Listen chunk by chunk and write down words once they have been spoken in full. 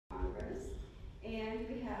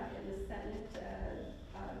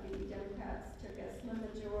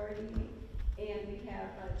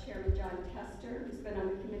have Chairman John Tester, who's been on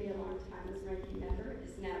the committee a long time as ranking member,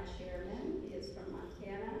 is now chairman. He is from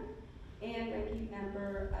Montana. And ranking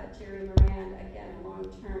member Jerry Moran, again, a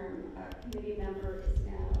long-term committee member, is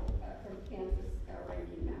now from Kansas,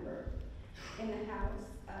 ranking member. In the House,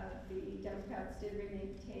 the Democrats did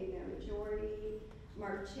maintain their majority.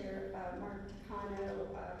 Mark Takano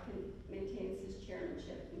maintains his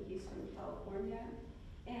chairmanship, and he's from California.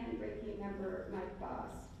 And ranking member Mike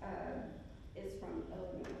Boss is from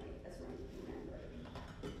Illinois as ranking member.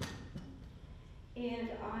 And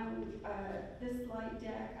on this slide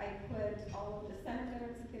deck, I put all of the Senate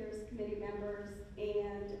Veterans Affairs Committee members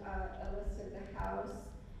and a list of the House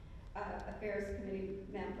Affairs Committee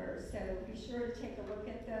members. So be sure to take a look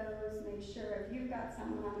at those. Make sure if you've got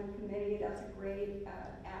someone on the committee, that's a great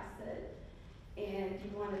asset. And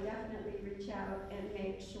you want to definitely reach out and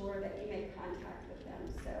make sure that you make contact with them.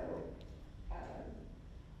 So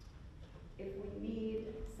if we need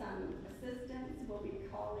some assistance, we'll be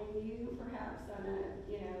calling you perhaps on a,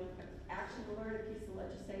 action alert, a piece of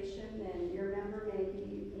legislation, and your member may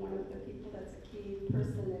be one of the people that's a key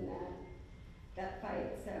person in that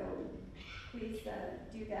fight. So please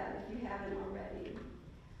do that if you haven't already.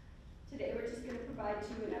 Today we're just going to provide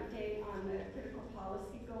you an update on the critical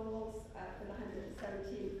policy goals for the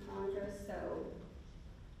 117th Congress. So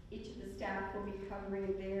each of the staff will be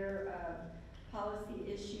covering their policy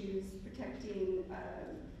issues, protecting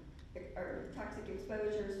or toxic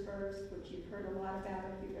exposures first, which you've heard a lot about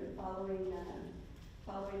if you've been following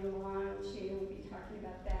along. Shane will be talking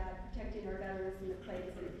about that. Protecting our veterans in the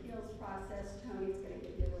claims and appeals process. Tony's going to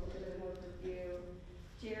give you a little bit of an overview.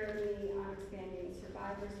 Jeremy on expanding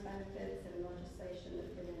survivors' benefits and legislation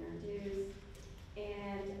that's been introduced.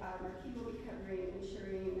 And Marquis will be covering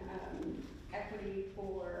ensuring equity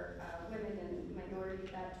for women and minority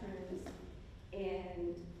veterans,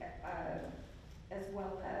 and as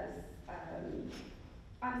well as,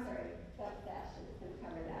 I'm sorry, that's Ashley that's going to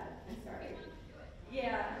cover that. I'm sorry.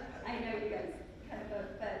 Yeah, I know you guys kind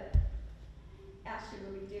of, but Ashley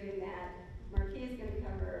will be doing that. Marquis is going to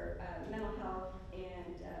cover mental health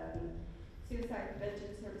and suicide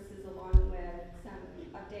prevention services, along with some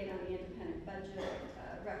update on the independent budget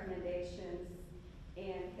recommendations,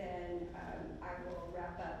 and then I will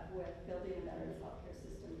wrap up with building a veterans healthcare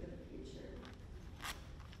system for the future.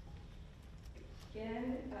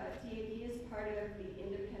 Again, DAV is part of the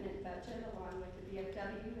independent budget along with the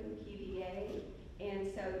VFW and PVA,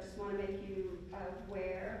 and so just want to make you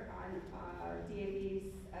aware on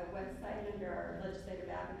DAV's website under our legislative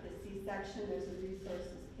advocacy section, there's a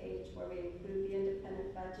resources page where we include the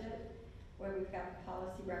independent budget, where we've got the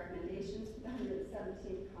policy recommendations for the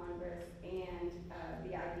 117th Congress and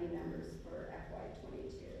the ID numbers for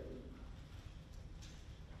FY22.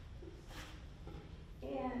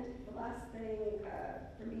 And the last thing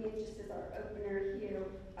for me, just as our opener here,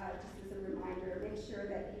 just as a reminder, make sure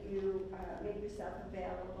that you make yourself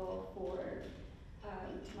available for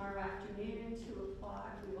tomorrow afternoon, 2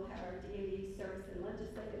 o'clock. We will have our DAV Service and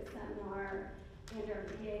Legislative Seminar, and our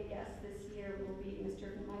VA guest this year will be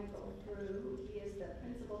Mr. Michael Frew. He is the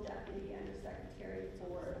Principal Deputy Undersecretary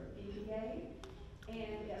for VBA,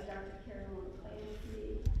 and we have Dr. Carolyn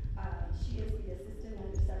Clancy. She is the Assistant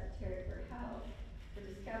Undersecretary for Health, for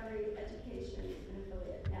Discovery, Education, and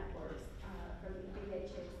Affiliate Networks from the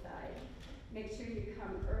VHA side. Make sure you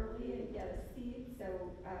come early and get a seat, so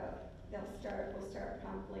we'll start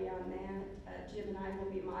promptly on that. Jim and I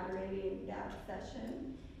will be moderating that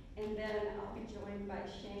session. And then I'll be joined by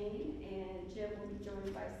Shane, and Jim will be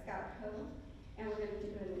joined by Scott Hope. And we're going to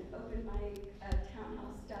do an open mic, town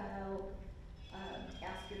hall style,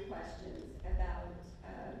 ask your questions about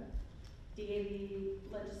DAV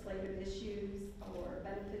legislative issues or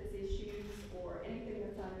benefits issues or anything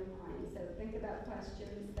that's on your mind. So think about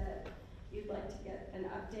questions that you'd like to get an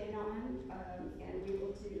update on, and we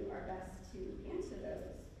will do our best to answer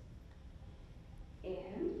those.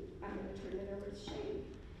 And I'm going to turn it over to Shane.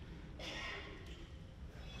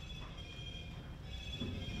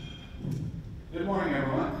 Good morning,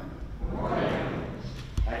 everyone. Good morning.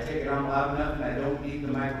 I take it I'm loud enough and I don't need the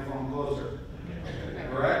microphone closer.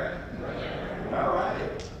 Correct? All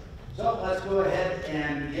right. So let's go ahead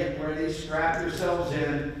and get ready. Strap yourselves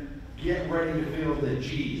in. Get ready to feel the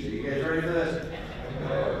G's. Are you guys ready for this?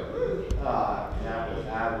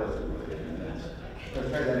 I wasn't really good. Let's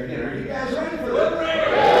try that again. Are you guys ready for this?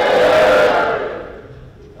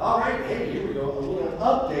 All right. Hey, here we go. A little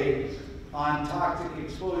update on toxic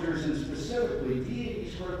exposures and specifically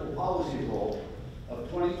DAV's critical policy goal of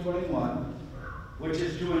 2021, which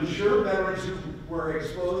is to ensure veterans who were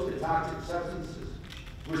exposed to toxic substances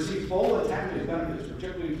receive full and timely benefits,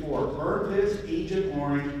 particularly for burn pits, Agent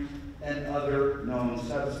Orange, and other known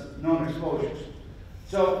exposures.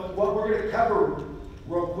 So what we're going to cover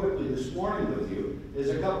real quickly this morning with you is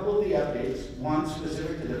a couple of the updates. One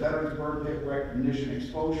specific to the Veterans Burn Pit Recognition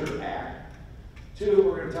Exposure Act. Two,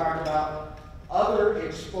 we're going to talk about other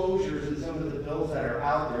exposures in some of the bills that are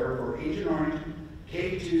out there for Agent Orange,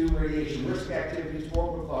 K2, radiation risk activities,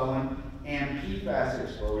 Fort McClellan, and PFAS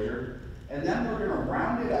exposure. And then we're going to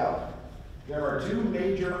round it out. There are two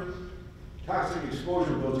major toxic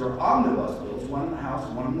exposure bills, or omnibus bills, one in the House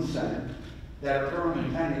and one in the Senate, that are currently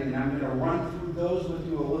pending, and I'm going to run through those with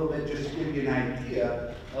you a little bit just to give you an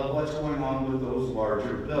idea of what's going on with those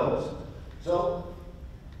larger bills. So,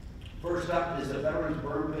 first up is the Veterans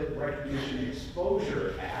Burn Pit Recognition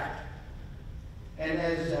Exposure Act. And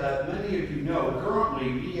as many of you know,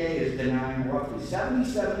 currently VA is denying roughly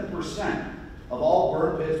 77% of all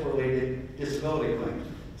burn pits related disability claims.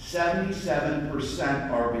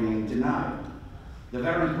 77% are being denied. The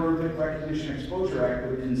Veterans Burn Pit Recognition Exposure Act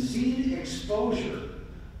would concede exposure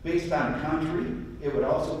based on country. It would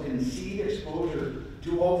also concede exposure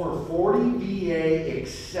to over 40 VA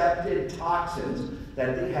accepted toxins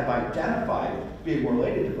that they have identified being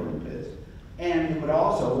related to burn pits. And it would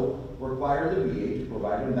also require the VA to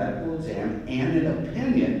provide a medical exam and an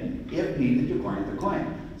opinion if needed to grant the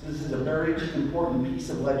claim. So this is a very important piece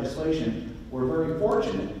of legislation. We're very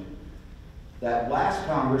fortunate that last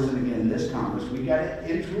Congress, and again this Congress, we got it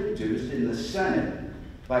introduced in the Senate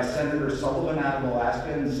by Senator Sullivan out of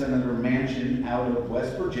Alaska and Senator Manchin out of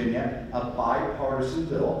West Virginia, a bipartisan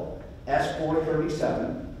bill,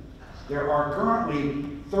 S-437. There are currently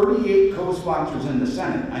 38 co-sponsors in the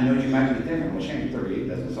Senate. I know you might be thinking, well, Shane, 38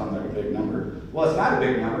 doesn't sound like a big number. Well, it's not a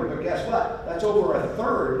big number, but guess what? That's over a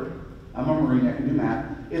third. I'm a Marine, I can do math.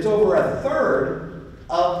 It's over a third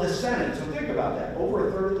of the Senate. So think about that. Over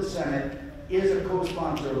a third of the Senate is a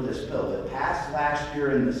co-sponsor of this bill. It passed last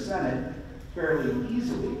year in the Senate fairly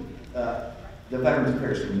easily. The Veterans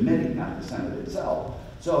Affairs Committee, not the Senate itself.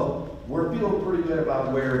 So we're feeling pretty good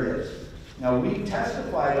about where it is. Now, we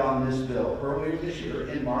testified on this bill earlier this year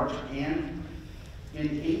in March and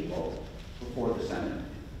in April before the Senate.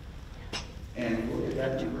 And look at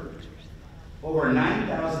that number. Over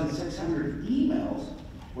 9,600 emails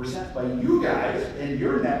were sent by you guys and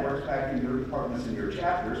your networks back in your departments and your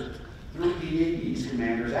chapters through DAV's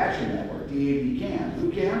Commanders Action Network. DAV can.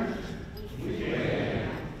 Who can? We can.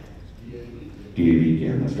 DAV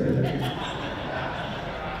can. Let's try that.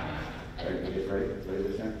 Ready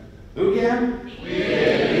this time? Who can? We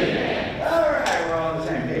can. All right, we're all on the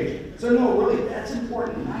same page. So no, really, that's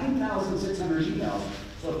important. 9,600 emails.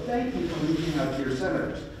 So thank you for reaching out to your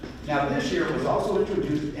senators. Now, this year was also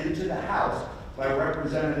introduced into the House by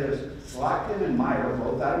Representatives Slotkin and Meyer,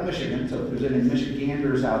 both out of Michigan. So if there's any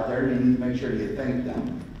Michiganders out there, you need to make sure you thank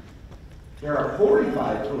them. There are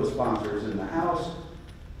 45 co-sponsors in the House.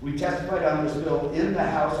 We testified on this bill in the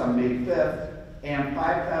House on May 5th, and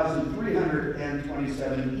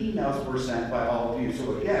 5,327 emails were sent by all of you.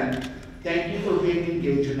 So again, thank you for being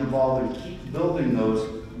engaged and involved, and keep building those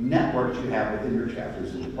networks you have within your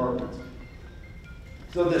chapters and departments.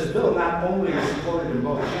 So this bill not only is supported in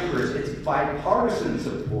both chambers, it's bipartisan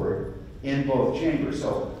support in both chambers.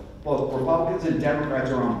 So both Republicans and Democrats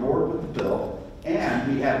are on board with the bill,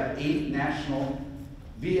 and we have 8 national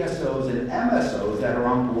VSOs and MSOs that are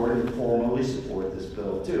on board and formally support this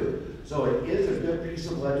bill too. So it is a good piece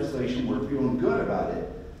of legislation. We're feeling good about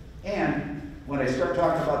it. And when I start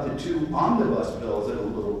talking about the 2 omnibus bills in a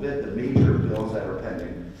little bit, the major bills that are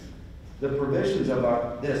pending, the provisions of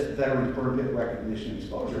this Veterans Burn Pit Recognition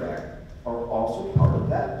Exposure Act are also part of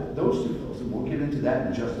those 2 bills, and we'll get into that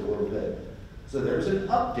in just a little bit. So there's an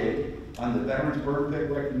update on the Veterans Burn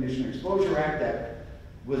Pit Recognition Exposure Act that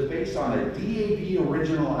was based on a DAV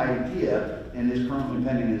original idea and is currently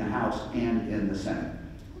pending in the House and in the Senate.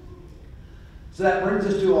 So that brings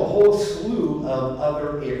us to a whole slew of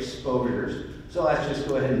other exposures. So let's just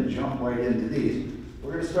go ahead and jump right into these.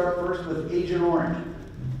 We're going to start first with Agent Orange.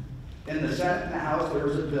 In the Senate and the House, there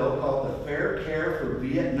was a bill called the Fair Care for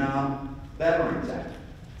Vietnam Veterans Act.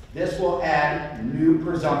 This will add new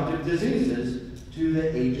presumptive diseases to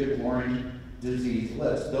the Agent Orange disease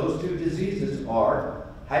list. Those 2 diseases are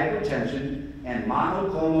hypertension and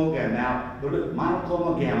monoclonal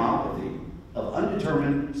gammopathy of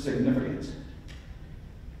undetermined significance.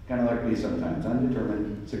 Kind of like me sometimes,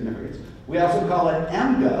 undetermined significance. We also call it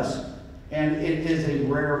MGUS, and it is a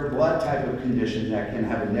rare blood type of condition that can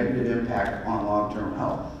have a negative impact on long-term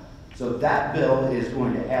health. So that bill is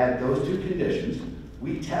going to add those 2 conditions.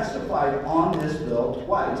 We testified on this bill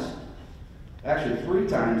twice, actually 3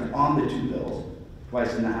 times on the 2 bills.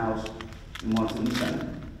 twice in the House and once in the Senate.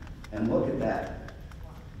 And look at that.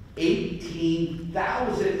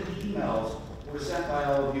 18,000 emails were sent by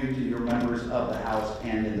all of you to your members of the House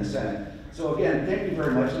and in the Senate. So again, thank you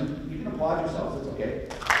very much. And you can applaud yourselves, it's okay.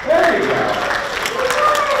 There you go.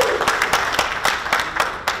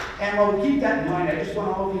 And while we keep that in mind, I just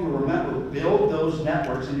want all of you to remember, build those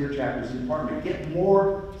networks in your chapters and department. Get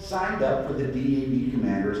more signed up for the DAB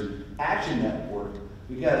Commanders Action Network,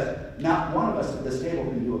 because not one of us at this table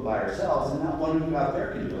can do it by ourselves, and not one of you out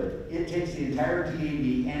there can do it. It takes the entire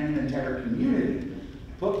DAB and an entire community to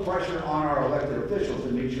put pressure on our elected officials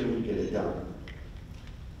to make sure we get it done.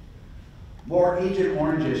 More Agent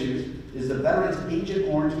Orange issues is the Veterans Agent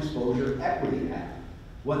Orange Exposure Equity Act.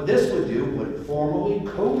 What this would do would formally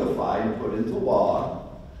codify and put into law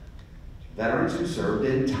veterans who served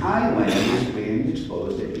in Thailand as being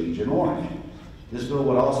exposed to Agent Orange. This bill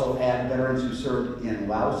would also add veterans who served in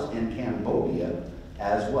Laos and Cambodia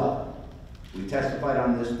as well. We testified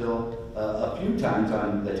on this bill a few times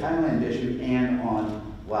on the Thailand issue and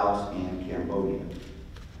on Laos and Cambodia.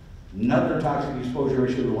 Another toxic exposure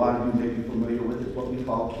issue a lot of you may be familiar with is what we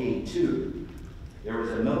call K2. There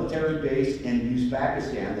was a military base in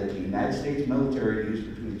Uzbekistan that the United States military used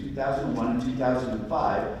between 2001 and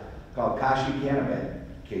 2005 called Kashi Kanabad,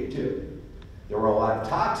 K2. There were a lot of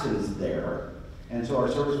toxins there, and so our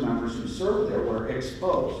service members who served there were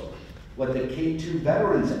exposed. What the K2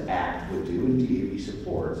 Veterans Act would do, and DAB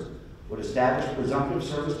supports, would establish presumptive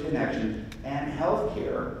service connection and health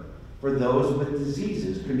care for those with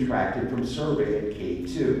diseases contracted from serving at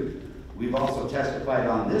K2. We've also testified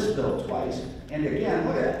on this bill twice, and again,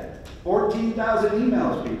 look at that, 14,000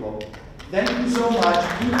 emails, people. Thank you so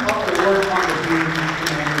much. Keep up the work on the DAB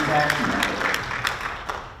Commanders Action Network.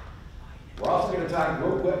 We're also going to talk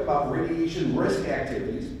real quick about radiation risk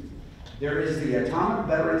activities. There is the Atomic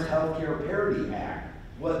Veterans Healthcare Parity Act.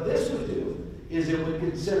 What this would do is it would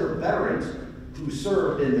consider veterans who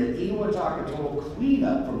served in the Inuit Total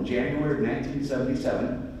cleanup from January of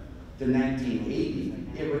 1977 to 1980.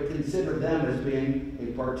 It would consider them as being a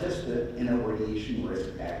participant in a radiation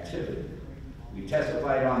risk activity. We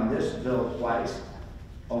testified on this bill twice,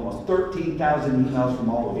 almost 13,000 emails from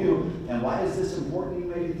all of you. And why is this important, you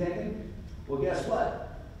may be thinking? Well, guess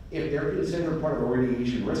what? If they're considered part of a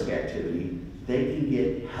radiation risk activity, they can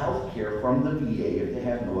get health care from the VA if they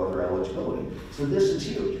have no other eligibility. So this is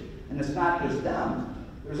huge. And it's not just them.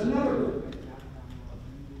 There's another group.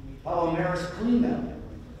 Palomares cleanup.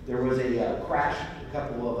 There was a crash, a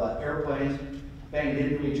couple of airplanes banged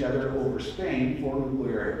into each other over Spain, 4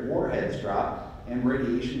 nuclear warheads dropped, and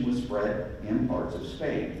radiation was spread in parts of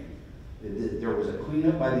Spain. There was a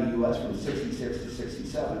cleanup by the U.S. from 66 to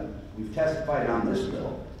 67. We've testified on this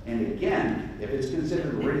bill. And again, if it's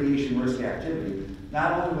considered a radiation risk activity,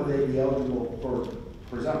 not only will they be eligible for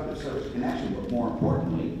presumptive service connection, but more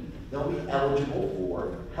importantly, they'll be eligible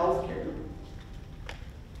for health care.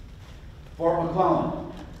 Fort McClellan.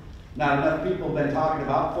 Not enough people have been talking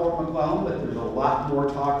about Fort McClellan, but there's a lot more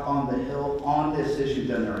talk on the Hill on this issue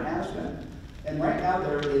than there has been. And right now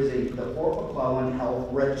there is the Fort McClellan Health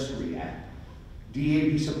Registry Act.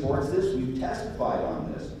 DAB supports this. We've testified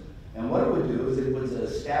on this. And what it would do is it would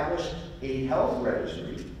establish a health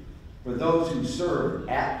registry for those who served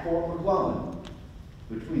at Fort McClellan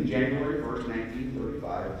between January 1st,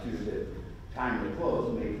 1935 to the time they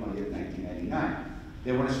closed, May 20th, 1999.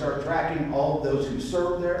 They want to start tracking all of those who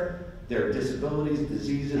served there, their disabilities,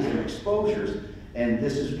 diseases, and exposures, and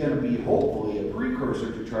this is going to be hopefully a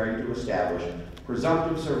precursor to trying to establish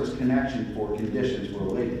presumptive service connection for conditions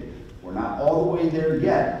related. We're not all the way there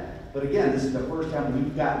yet, but again, this is the first time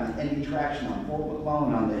we've gotten any traction on Fort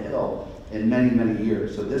McClellan on the Hill in many, many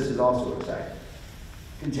years, so this is also exciting.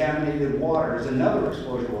 Contaminated water is another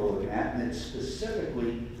exposure we're looking at, and it's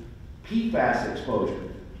specifically PFAS exposure.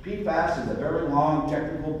 PFAS is a very long,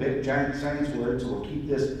 technical, big, giant science word, so we'll keep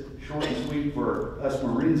this short and sweet for us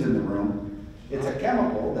Marines in the room. It's a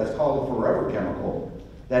chemical that's called a forever chemical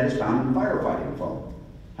that is found in firefighting foam.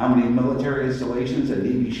 How many military installations and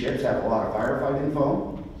Navy ships have a lot of firefighting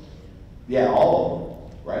foam? Yeah, all of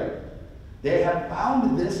them, right? They have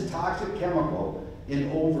found this toxic chemical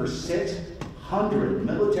in over 600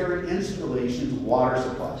 military installations' water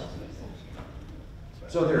supplies.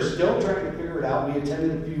 So they're still trying to figure it out. We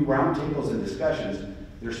attended a few roundtables and discussions.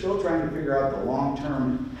 They're still trying to figure out the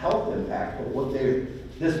long-term health impact, but what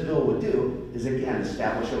this bill would do is, again,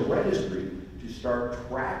 establish a registry to start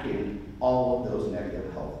tracking all of those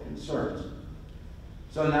negative health concerns.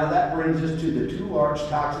 So now that brings us to the two large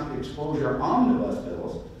toxic exposure omnibus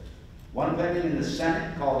bills, one pending in the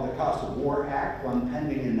Senate called the Cost of War Act, one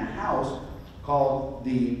pending in the House called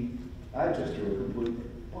the I just drew a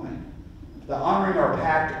complete blank. The Honoring Our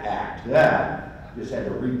Pact Act, that, just had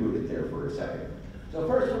to reboot it there for a second. So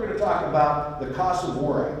first we're going to talk about the Cost of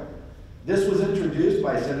War Act. This was introduced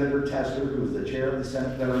by Senator Tester, who was the chair of the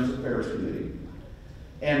Senate Veterans Affairs Committee.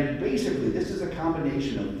 And basically, this is a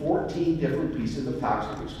combination of 14 different pieces of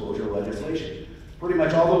toxic exposure legislation. Pretty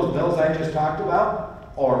much all those bills I just talked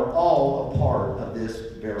about are all a part of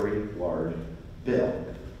this very large bill.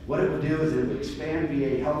 What it would do is it would expand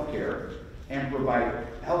VA healthcare and provide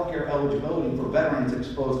healthcare eligibility for veterans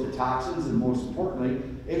exposed to toxins and, most importantly,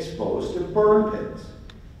 exposed to burn pits.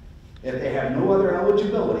 If they have no other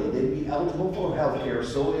eligibility, they'd be eligible for healthcare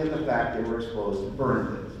solely in the fact they were exposed to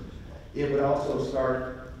burn pits. It would also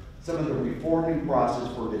start some of the reforming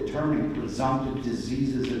process for determining presumptive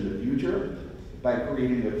diseases in the future by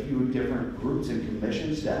creating a few different groups and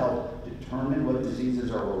commissions to help determine what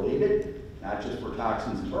diseases are related, not just for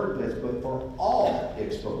toxins and burn pits, but for all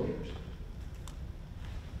exposures.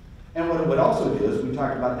 And what it would also do is, we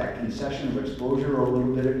talked about that concession of exposure a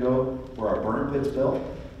little bit ago for our burn pits bill.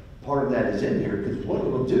 Part of that is in here because what it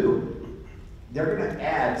will do, they're going to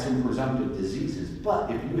add some presumptive diseases. But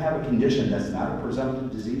if you have a condition that's not a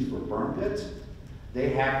presumptive disease for burn pits,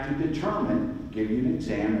 they have to determine, give you an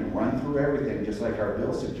exam and run through everything, just like our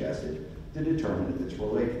bill suggested, to determine if it's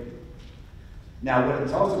related. Now, what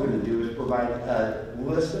it's also going to do is provide a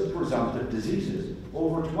list of presumptive diseases,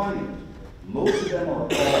 over 20. Most of them are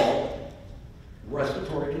all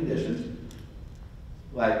respiratory conditions,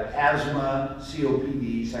 like asthma,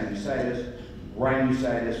 COPD, sinusitis,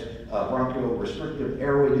 rhinosinusitis, bronchial restrictive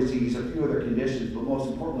airway disease, a few other conditions, but most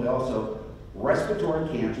importantly also respiratory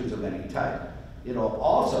cancers of any type. It'll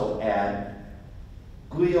also add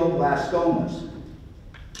glioblastomas.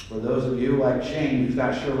 For those of you like Shane who's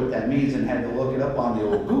not sure what that means and had to look it up on the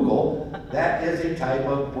old Google, that is a type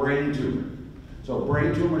of brain tumor. So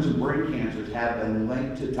brain tumors and brain cancers have been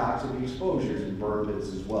linked to toxic exposures in burn pits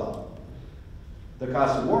as well. The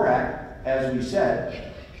Cost of War Act, as we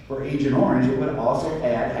said, for Agent Orange, it would also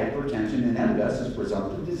add hypertension and MDUS as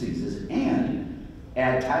presumptive diseases and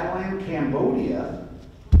add Thailand, Cambodia,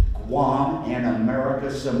 Guam, and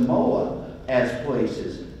America Samoa as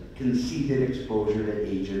places conceded exposure to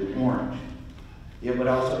Agent Orange. It would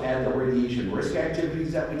also add the radiation risk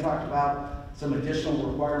activities that we talked about, some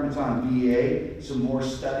additional requirements on VA, some more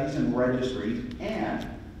studies and registries, and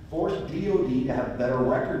force DOD to have better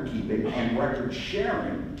record keeping and record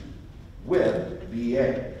sharing with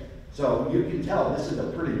VA. So you can tell this is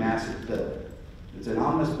a pretty massive bill. It's an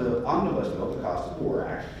omnibus bill, the Cost of War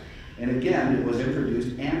Act. And again, it was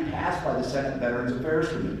introduced and passed by the Senate Veterans Affairs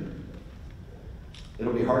Committee.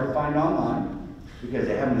 It'll be hard to find online because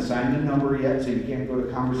they haven't assigned a number yet, so you can't go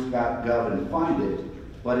to congress.gov and find it.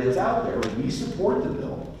 But it's out there. We support the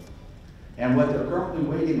bill. And what they're currently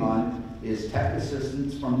waiting on is tech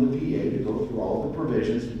assistance from the VA to go through all the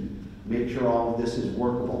provisions and make sure all of this is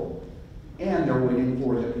workable. And they're waiting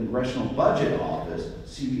for the Congressional Budget Office,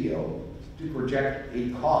 CBO, to project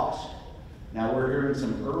a cost. Now we're hearing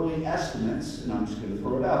some early estimates, and I'm just going to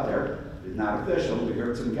throw it out there. It's not official. We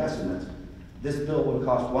heard some guesstimates. This bill would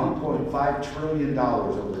cost $1.5 trillion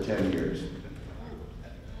over 10 years.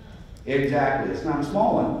 Exactly, it's not a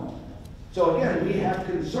small one. So again, we have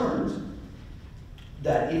concerns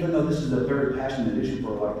that even though this is a very passionate issue for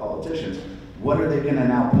a lot of politicians, what are they going to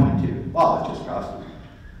now point to? Oh, it just cost them.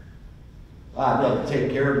 I'd love to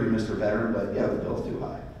take care of you, Mr. Veteran, but yeah, the bill's too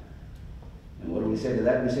high. And what do we say to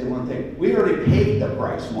that? We say one thing. We already paid the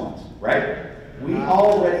price once, right? We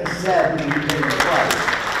already said we would pay the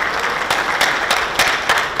price.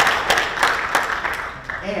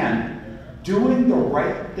 And doing the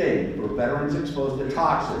right thing for veterans exposed to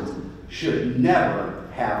toxins should never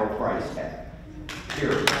have a price tag.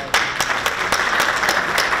 Period.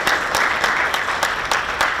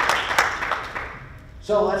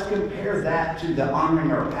 So let's compare that to the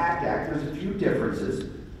Honoring Our Pact Act. There's a few differences.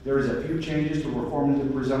 There's a few changes to reforming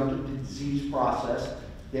the presumptive disease process.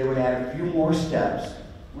 They would add a few more steps.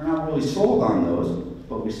 We're not really sold on those,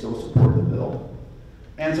 but we still support the bill.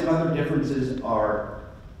 And some other differences are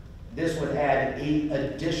this would add 8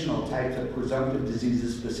 additional types of presumptive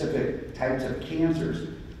diseases, specific types of cancers.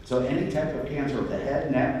 So any type of cancer of the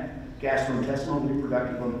head, neck, gastrointestinal,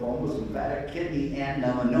 reproductive lymphomas, lymphatic, kidney, and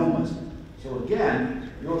melanomas. So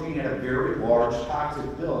again, you're looking at a very large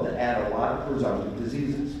toxic bill that add a lot of presumptive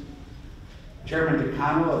diseases. Chairman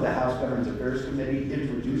DeCano of the House Veterans Affairs Committee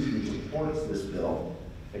introduced and supports this bill.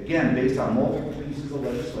 Again, based on multiple pieces of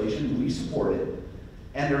legislation, we support it.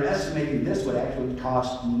 And they're estimating this would actually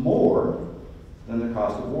cost more than the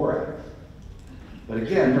Cost of War Act. But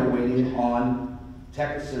again, they're waiting on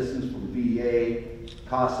tech assistance from VA,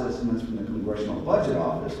 cost estimates from the Congressional Budget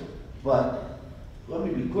Office. But let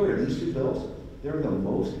me be clear, these two bills, they're the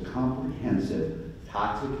most comprehensive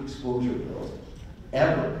toxic exposure bills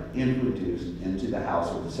ever introduced into the House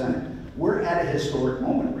or the Senate. We're at a historic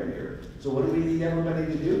moment right here. So what do we need everybody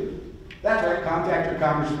to do? That's right, contact your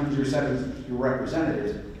congressmen, your senators, your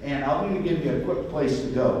representatives, and I'm going to give you a quick place to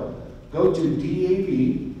go. Go to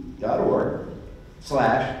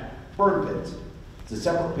dav.org/burn pits. It's a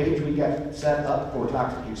separate page we got set up for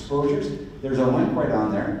toxic exposures. There's a link right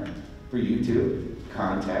on there for you to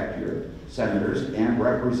contact your senators and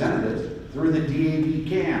representatives through the DAV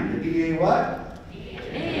CAN. The DA what?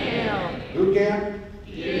 DAV. Who can?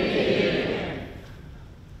 DAV.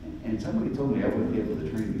 And somebody told me I wouldn't be able to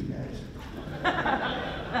train you guys.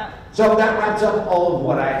 So that wraps up all of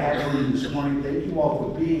what I had for you this morning. Thank you all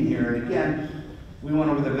for being here. And again, we went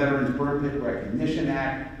over the Veterans Burn Pit Recognition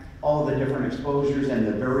Act, all the different exposures, and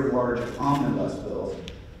the very large omnibus bills.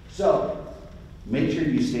 So make sure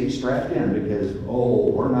you stay strapped in because,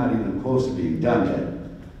 we're not even close to being done yet.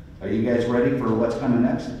 Are you guys ready for what's coming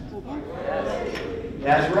next?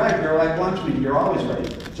 That's right, you're like lunch meat, you're always ready.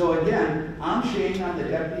 So again, I'm Shane, I'm the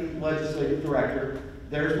Deputy Legislative Director.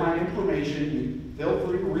 There's my information. You feel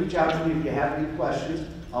free to reach out to me if you have any questions.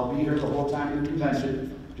 I'll be here the whole time of the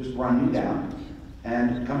convention. Just run me down.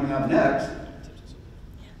 And coming up next,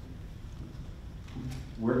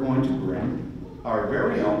 we're going to bring our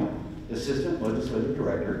very own Assistant Legislative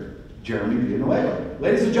Director, Jeremy Villanueva.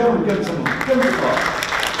 Ladies and gentlemen, give him applause.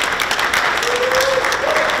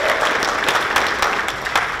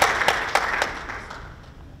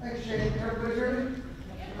 Thanks, Shane. Can everybody hear me?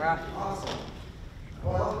 Yeah. Awesome.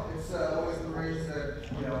 Well, it's always the race that,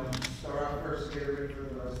 start out first and get ready for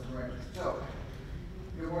the rest of the race. So,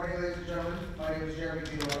 good morning, ladies and gentlemen. My name is Jeremy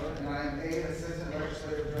Villanueva, and I am Assistant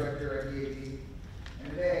Legislative Director at DAV. And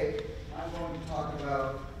today, I'm going to talk about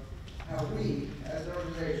how we, as an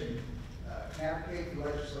organization, can advocate for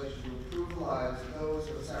legislation to improve the lives of those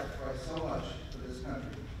who have sacrificed so much for this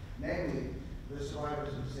country, namely the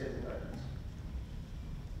survivors of disabled veterans.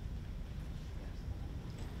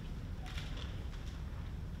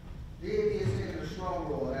 DAV has taken a strong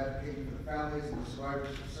role in advocating for the families and the survivors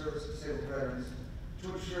of service-disabled veterans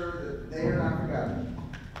to ensure that they are not forgotten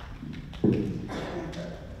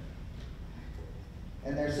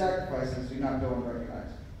and their sacrifices do not go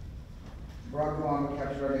unrecognized. Barack Obama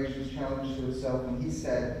captured our nation's challenge to itself when he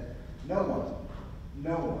said, no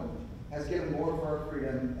one has given more for our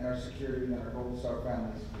freedom and our security than our Gold Star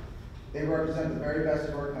families. They represent the very best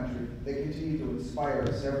of our country. They continue to inspire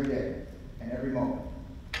us every day and every moment.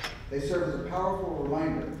 They serve as a powerful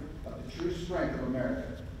reminder of the true strength of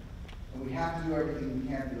America. And we have to do everything we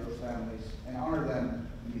can for those families and honor them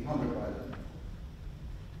and be humbled by them.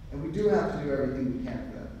 And we do have to do everything we can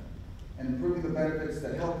for them. And improving the benefits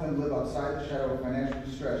that help them live outside the shadow of financial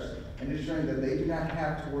distress and ensuring that they do not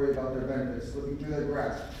have to worry about their benefits slipping through their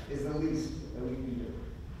grasp is the least that we can do.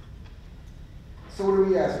 So what are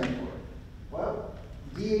we asking for? Well,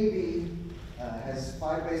 DAV has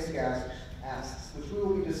 5 basic asks, which we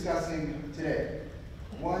will be discussing today.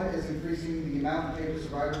 One is increasing the amount paid to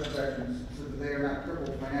survivors and veterans so that they are not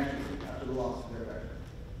crippled financially after the loss of their veteran.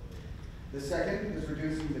 The second is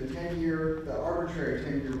reducing the arbitrary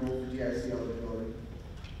 10-year rule for DIC eligibility.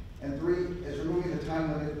 And 3 is removing the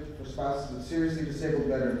time limit for spouses of seriously disabled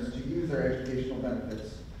veterans to use their educational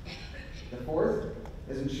benefits. The fourth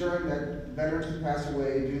is ensuring that veterans who pass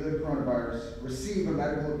away due to the coronavirus receive a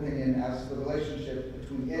medical opinion as to the relationship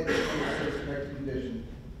between it and the service-connected condition.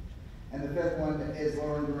 And the fifth one is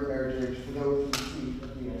lowering the remarriage age for those who receive a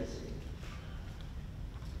DIC.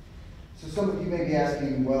 So some of you may be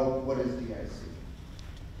asking, well, what is DIC?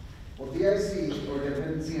 Well, DIC, or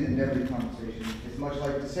dependency and indemnity compensation, is much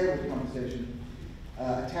like disabled compensation,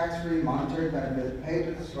 a tax-free monetary benefit paid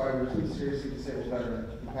to the survivors of a seriously disabled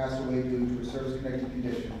veteran who passed away due to a service-connected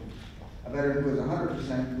condition, a veteran who is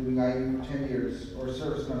 100% moving IU for 10 years, or a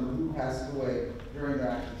service member who passes away during their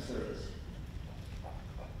active service.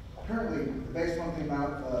 Currently, the base monthly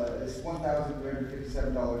amount is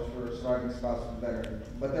 $1,357 for a surviving spouse of a veteran,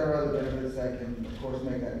 but there are other benefits that can, of course,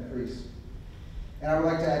 make that increase. And I would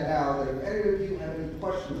like to add now that if any of you have any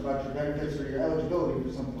questions about your benefits or your eligibility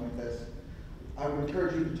for something like this, I would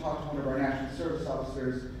encourage you to talk to one of our national service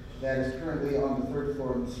officers that is currently on the 3rd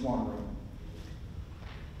floor in the Swan Room.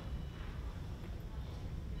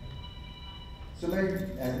 So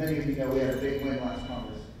as many of you know, we had a big win last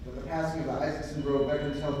Congress with the passing of the Isaacson-Grove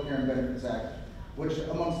Veterans Healthcare and Benefits Act, which,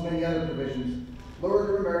 amongst many other provisions, lowered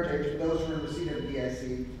the remarriage age for those who are in receipt of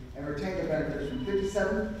DIC and retained the benefits from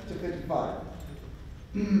 57 to 55.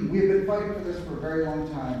 We have been fighting for this for a very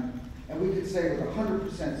long time, and we can say with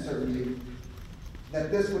 100% certainty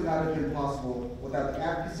that this would not have been possible without the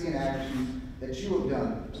advocacy and actions that you have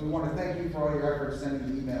done. We want to thank you for all your efforts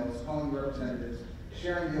sending emails, calling representatives,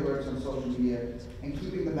 sharing the alerts on social media, and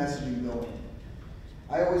keeping the messaging going.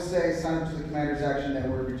 I always say sign up to the Commanders Action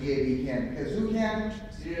Network, or DAB can, because who can?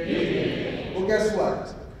 DAB. Well, guess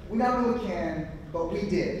what? We not only can, but we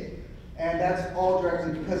did. And that's all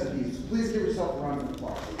directly because of you. So please give yourself a round of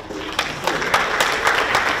applause.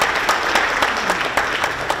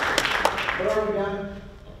 But are we done?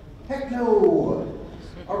 Heck no!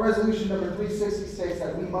 Our resolution number 360 states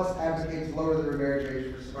that we must advocate to lower the remarriage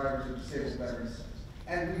age for survivors of disabled veterans.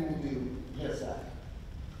 And we will do just that.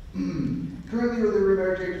 Currently, with the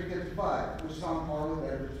remarriage age of 55, which is on par with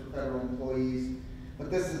benefits for federal employees,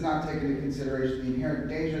 but this does not take into consideration the inherent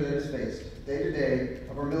danger that is faced day to day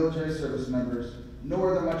of our military service members,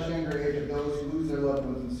 nor the much younger age of those who lose their loved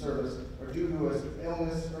ones in service or due to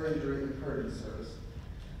illness or injury incurred in service.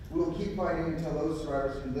 We will keep fighting until those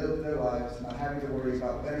survivors can live their lives not having to worry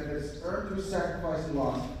about benefits earned through sacrifice and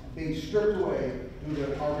loss being stripped away due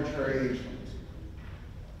to an arbitrary age limit.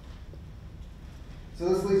 So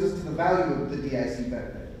this leads us to the value of the DIC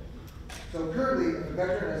benefit. So currently, if a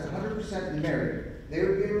veteran is 100% married, they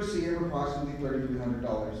would be in receipt of approximately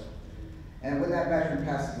 $3,300. And when that veteran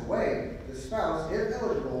passes away, the spouse, if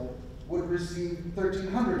eligible, would receive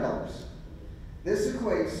 $1,300. This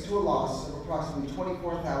equates to a loss of approximately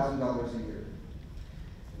 $24,000 a year.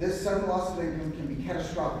 This sudden loss of income can be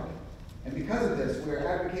catastrophic. And because of this, we are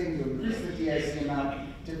advocating to increase the DIC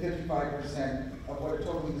amount to 55% of what a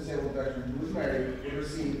totally disabled veteran who is married would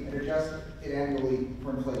receive and adjust it annually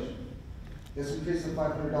for inflation. This increase of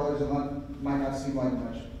 $500 a month might not seem like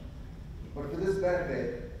much, but for this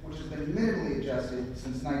benefit, which has been minimally adjusted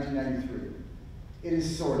since 1993, it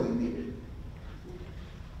is sorely needed.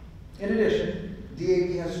 In addition,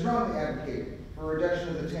 DAB has strongly advocated for a reduction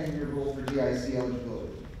of the 10-year rule for DIC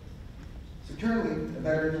eligibility. So currently, a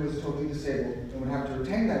veteran who is totally disabled and would have to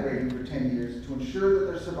retain that rating for 10 years to ensure that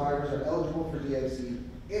their survivors are eligible for DIC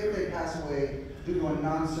if they pass away due to a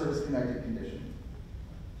non-service connected condition.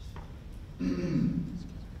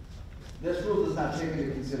 This rule does not take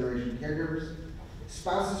into consideration caregivers,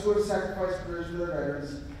 spouses who have sacrificed careers for their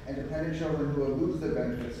veterans, and dependent children who will lose their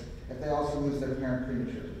benefits if they also lose their parent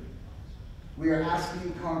prematurely. We are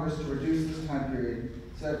asking Congress to reduce this time period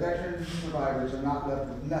so that veteran survivors are not left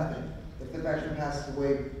with nothing if the veteran passes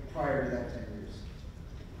away prior to that 10 years.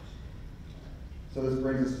 So this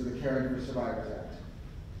brings us to the Caring for Survivors Act.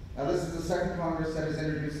 Now this is the second Congress that has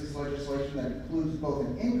introduced this legislation that includes both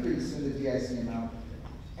an increase in the DIC amount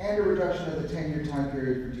and a reduction of the 10-year time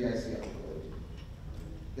period for DIC eligibility.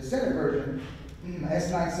 The Senate version,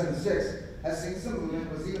 S976, has seen some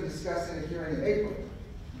movement, was even discussed in a hearing in April,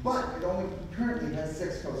 but it only currently has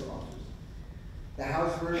 6 co-sponsors. The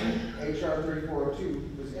House version, HR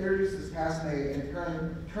 3402, was introduced this past May and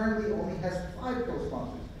currently only has 5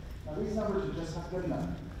 co-sponsors. Now these numbers are just not good enough.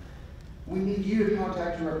 We need you to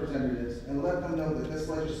contact your representatives and let them know that this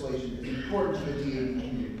legislation is important to the DAB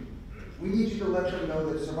community. We need you to let them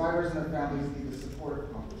know that survivors and their families need the support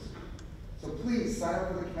of Congress. So please sign up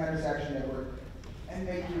for the Commanders Action Network and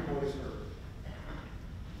make your voice heard.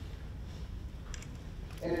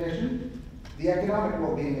 In addition, the economic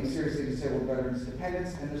well-being of seriously disabled veterans,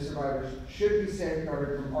 dependents, and their survivors should be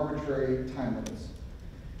safeguarded from arbitrary time limits.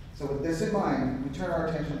 So with this in mind, we turn our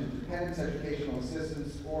attention to Dependents Educational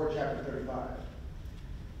Assistance, or Chapter 35.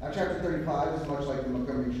 Now, Chapter 35 is much like the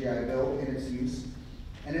Montgomery GI Bill in its use,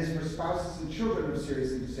 and is for spouses and children of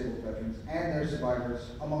seriously disabled veterans and their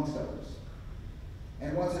survivors, amongst others.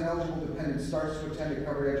 And once an eligible dependent starts to attend a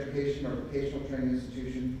covered education or vocational training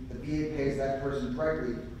institution, the VA pays that person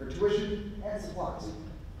directly for tuition and supplies.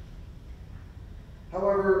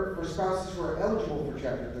 However, for spouses who are eligible for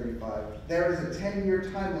Chapter 35, there is a 10-year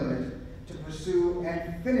time limit to pursue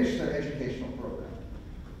and finish their educational program,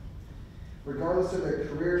 regardless of their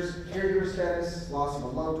careers, caregiver status, loss of a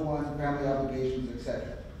loved one, family obligations,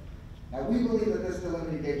 etc. Now, we believe that this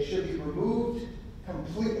delimiting date should be removed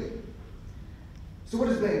completely. So what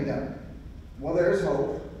is being done? Well, there is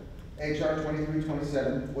hope. HR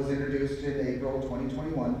 2327 was introduced in April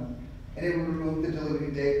 2021, and it would remove the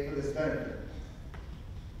delimiting date for this benefit.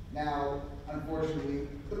 Now, unfortunately,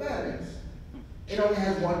 the bad news. It only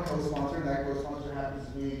has one co-sponsor, and that co-sponsor happens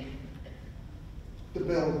to be the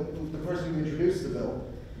person who introduced the bill.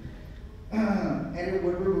 And it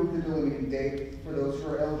would remove the delimiting date for those who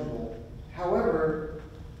are eligible. However,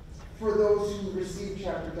 for those who receive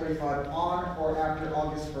Chapter 35 on or after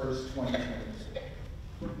August 1st,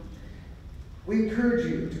 2022. We encourage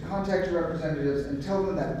you to contact your representatives and tell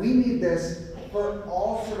them that we need this for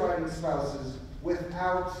all surviving spouses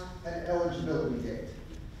without an eligibility date.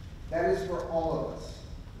 That is for all of us,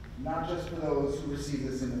 not just for those who receive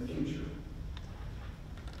this in the future.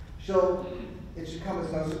 So, it should come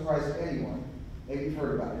as no surprise to anyone, maybe you've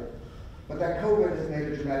heard about it, but that COVID has made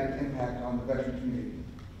a dramatic impact on the veteran community.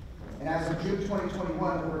 And as of June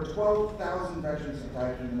 2021, over 12,000 veterans have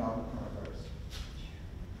died from the novel coronavirus.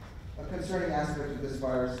 A concerning aspect of this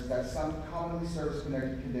virus is that some commonly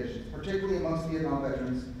service-connected conditions, particularly amongst Vietnam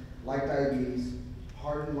veterans, like diabetes,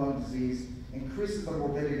 heart and lung disease, increases the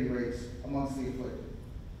morbidity rates amongst the afflicted.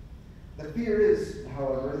 The fear is,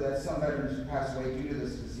 however, that some veterans who pass away due to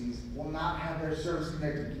this disease will not have their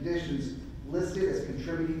service-connected conditions listed as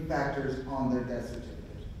contributing factors on their death certificate.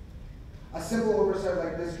 A simple oversight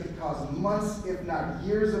like this could cause months, if not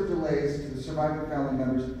years, of delays to the surviving family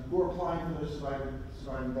members who are applying for their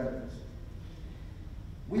surviving benefits.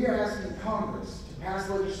 We are asking Congress to pass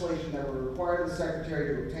legislation that will require the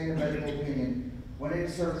Secretary to obtain a medical opinion when any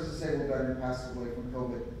service-disabled veteran passes away from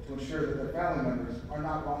COVID to ensure that their family members are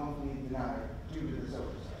not wrongfully denied due to this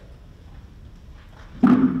oversight.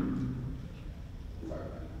 Sorry about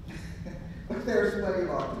that. But there's plenty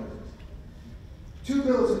of optimism. 2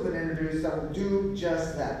 bills have been introduced that will do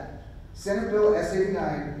just that. Senate Bill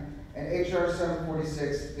S-89 and H.R.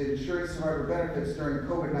 746, the Ensuring Survivor Benefits During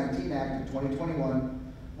COVID-19 Act of 2021,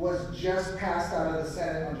 was just passed out of the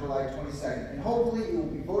Senate on July 22nd. And hopefully it will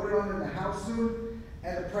be voted on in the House soon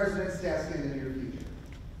and the President's desk in the near future.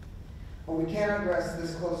 But we cannot rest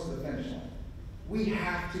this close to the finish line. We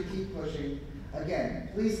have to keep pushing. Again,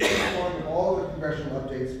 please stay informed of all the congressional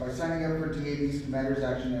updates by signing up for DAB's Commanders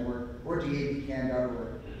Action Network or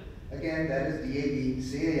dabcan.org. Again, that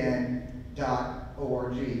is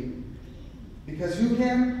dabcan.org. Because who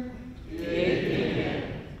can? DAB can.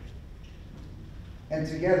 And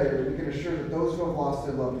together, we can assure that those who have lost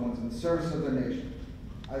their loved ones in the service of their nation,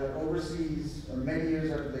 either overseas or many years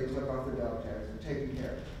after they clip off their dog tags, are taken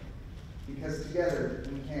care of. Because together,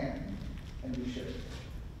 we can, and we should.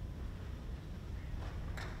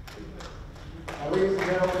 Ladies and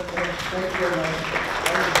gentlemen, thank you very much.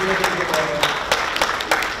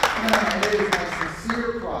 And it is my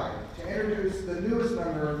sincere pride to introduce the newest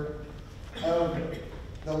member of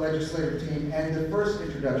the legislative team and the first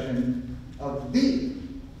introduction of the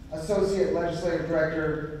Associate Legislative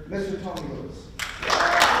Director, Mr. Tony Lewis.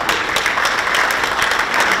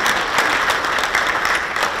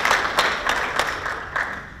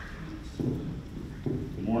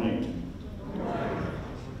 Good morning.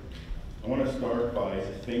 I want to start by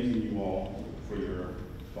thanking you all for your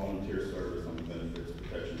volunteer service on the Benefits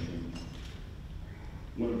Protection Team.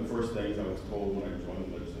 One of the first things I was told when I joined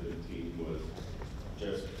the legislative team was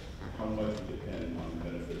just how much we depend on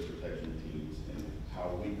benefits protection teams and how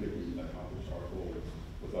we could accomplish our goals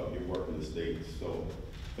without your work in the States. So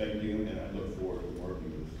thank you, and I look forward to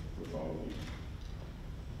working with all of you.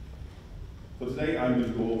 So today I'm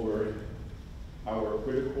going to go over our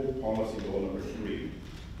critical policy goal number 3,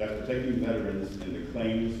 that's protecting veterans in the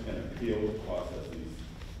claims and appeals processes.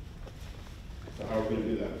 So how are we going to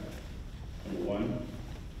do that? Number 1,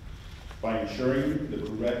 by ensuring the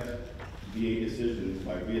correct VA decisions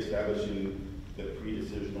by reestablishing the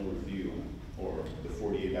pre-decisional review, or the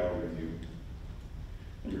 48-hour review.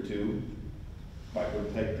 Number 2, by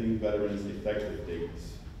protecting veterans' effective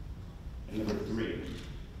dates. And number 3,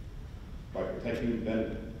 by protecting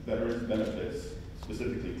veterans' benefits,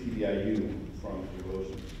 specifically TDIU, from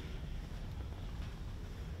erosion.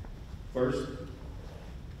 First,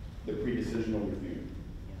 the pre-decisional review.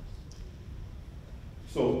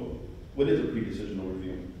 So, what is a pre-decisional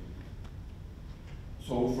review?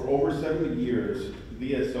 So for over 70 years,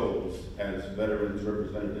 VSOs, as veterans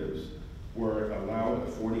representatives, were allowed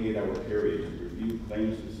a 48-hour period to review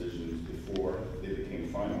claims decisions before they became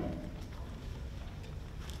final.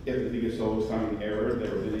 If the VSOs found an error, they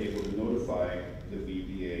were then able to notify the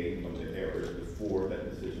VBA of the errors before that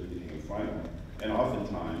decision became final. And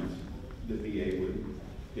oftentimes, the VA would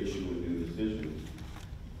issue a new decision.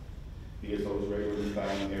 VSOs regularly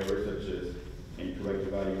found errors such as incorrect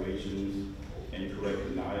evaluations, incorrect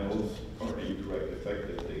denials, or incorrect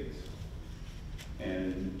effective dates.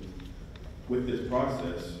 And with this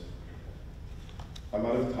process, a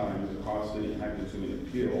lot of times the costly and time-consuming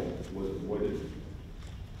appeal was avoided.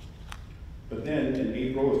 But then in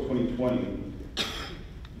April of 2020,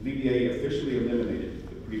 VBA officially eliminated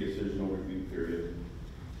the pre-decisional review period.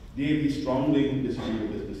 DAB strongly disagreed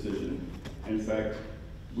with this decision. In fact,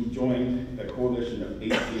 we joined a coalition of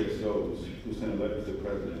 8 VSOs who sent a letter to the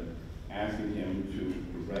President asking him to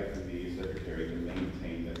direct the VA Secretary to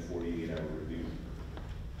maintain that 48-hour review.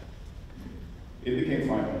 It became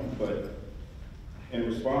final, but in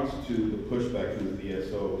response to the pushback from the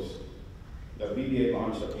VSOs, the VBA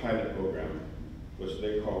launched a pilot program, which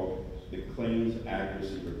they called the Claims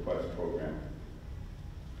Accuracy Request Program.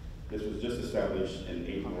 This was just established in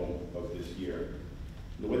April of this year.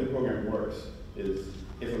 The way the program works is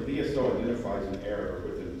if a VSO identifies an error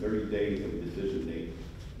within 30 days of the decision date,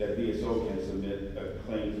 that VSO can submit a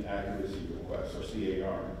Claims Accuracy Request, or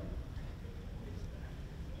CAR.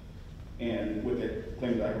 And with the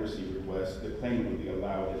Claims Accuracy Request, the claim would be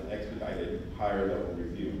allowed an expedited higher level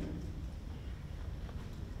review.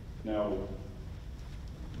 Now,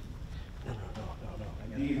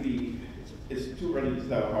 DEV, it's too early to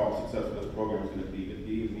tell how successful this program is going to be, but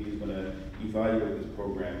DEV is going to evaluate this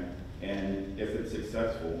program, and if it's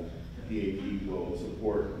successful, DEV will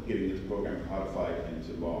support getting this program codified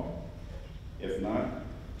into law. If not,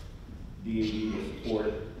 DEV will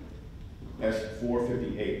support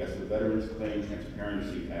S-458, that's the Veterans Claim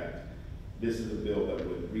Transparency Act. This is a bill that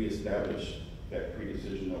would reestablish that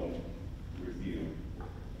pre-decisional review.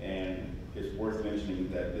 And it's worth mentioning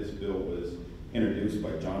that this bill was introduced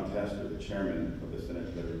by John Tester, the chairman of the Senate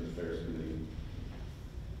Veterans Affairs Committee.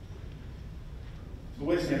 So the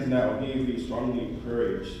way it stands now, DEV is strongly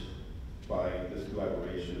encouraged by this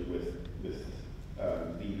collaboration with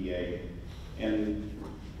VBA, and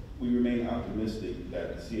we remain optimistic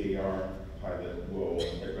that the CAR pilot will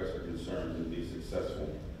address our concerns and be successful.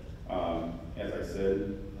 As I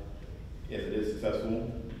said, if it is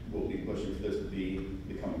successful, we'll be pushing for this to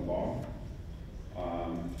become a law.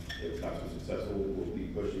 If it's not so successful, we'll be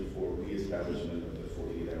pushing for reestablishment of the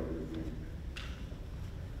 48-hour review.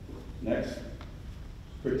 Next,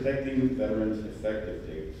 protecting veterans' effective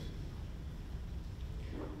dates.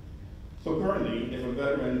 So currently, if a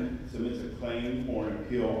veteran submits a claim or an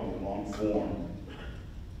appeal on the long form,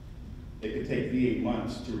 it could take VA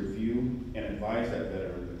months to review and advise that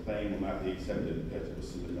veteran the claim will not be accepted because it was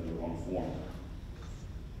submitted on the wrong form.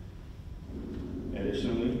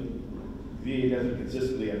 Additionally, VA doesn't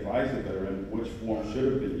consistently advise the veteran which form should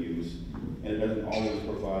have been used, and it doesn't always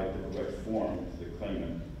provide the correct form to the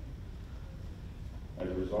claimant. As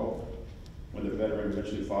a result, when the veteran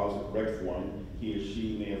eventually files the correct form, he or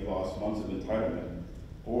she may have lost months of entitlement,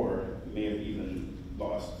 or may have even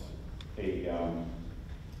lost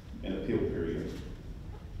an appeal period.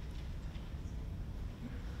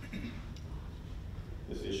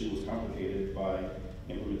 This issue was complicated by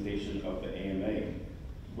implementation of the AMA,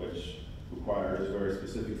 which requires very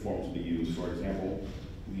specific forms to be used. For example,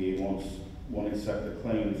 VA won't accept a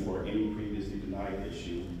claim for any previously denied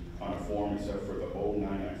issue on a form except for the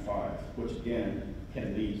 0995, which again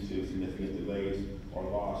can lead to significant delays or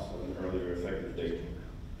loss of an earlier effective date.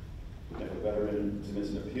 If a veteran submits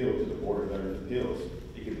an appeal to the Board of Veterans Appeals,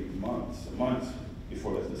 it can be months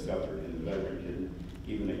before that's discovered, and the veteran can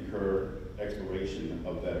even incur expiration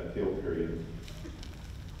of that appeal period.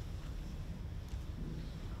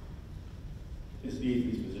 It's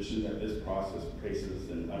DEV's position that this process places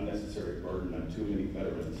an unnecessary burden on too many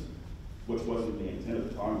veterans, which wasn't the intent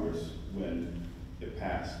of Congress when it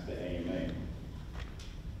passed the AMA.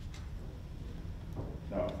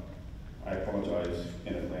 Now, I apologize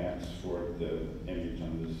in advance for the image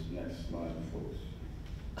on this next slide, folks.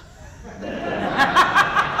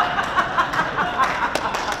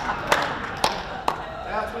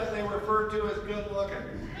 That's what they refer to as good looking.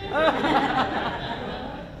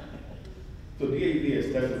 So DEV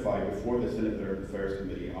has testified before the Senate Veterans Affairs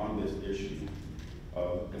Committee on this issue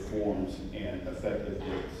of the forms and effective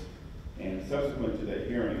dates. And subsequent to that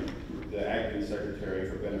hearing, the Acting Secretary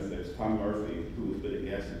for Benefits, Tom Murphy, who has been a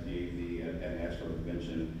guest at DEV at National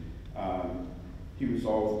Convention, he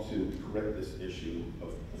resolved to correct this issue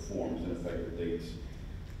of the forms and effective dates.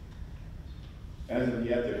 As of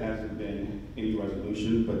yet, there hasn't been any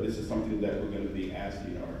resolution, but this is something that we're going to be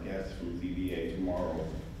asking our guests from VBA tomorrow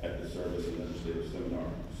at the Service and Legislative Seminar.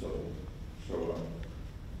 So show up.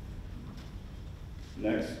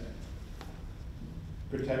 Next,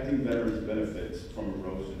 protecting veterans' benefits from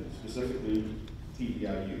erosion, specifically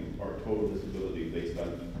TDIU, or total disability based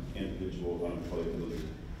on individual unemployability.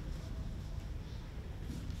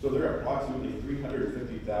 So there are approximately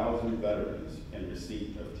 350,000 veterans in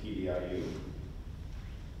receipt of TDIU.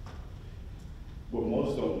 What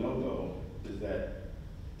most don't know, though, is that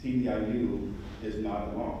TDIU is not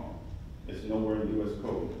a law. It's nowhere in U.S.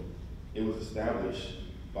 code. It was established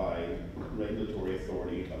by regulatory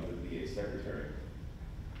authority of the VA Secretary.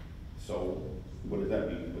 So what does that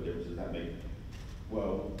mean? What difference does that make?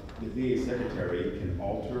 Well, the VA Secretary can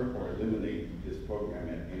alter or eliminate this program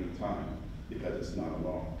at any time because it's not a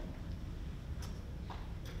law.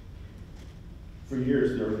 For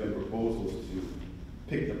years, there have been proposals to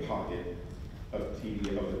pick the pocket of the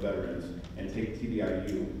veterans and take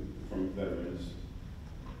TDIU from veterans.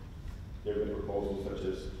 There have been proposals such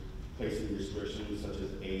as placing restrictions such as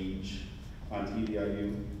age on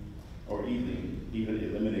TDIU, or even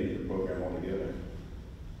eliminating the program altogether.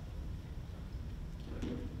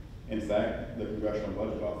 In fact, the Congressional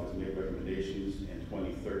Budget Office made recommendations in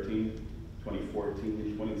 2013,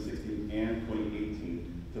 2014, 2016, and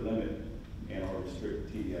 2018 to limit and/or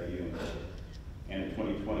restrict TDIU. And in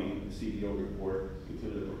 2020, the CDO report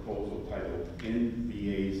included a proposal titled "End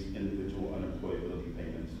VA's Individual Unemployability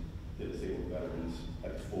Payments to Disabled Veterans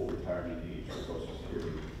at the Full Retirement Age for Social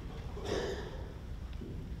Security."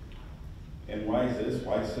 And why is this?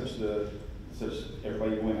 Why is such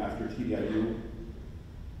everybody going after TDIU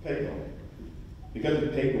paygo? Because of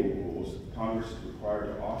paygo rules, Congress is required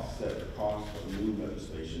to offset the cost of new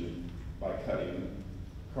legislation by cutting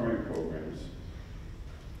current programs.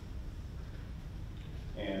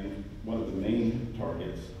 And one of the main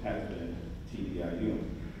targets has been TDIU.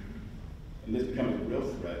 And this becomes a real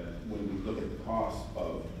threat when we look at the cost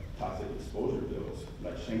of toxic exposure bills,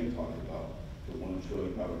 like Shane talked about, the $1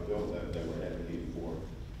 trillion bill that we're advocating for.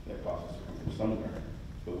 That cost us to come from somewhere,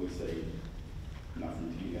 but we say not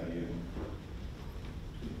from TDIU.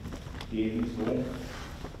 DAV's goal,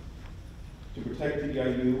 to protect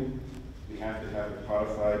TDIU, we have to have it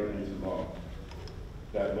codified into law.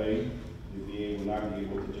 That way, the VA will not be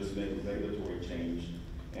able to just make a regulatory change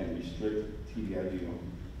and restrict TDIU.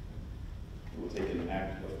 It will take an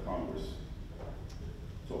act of Congress.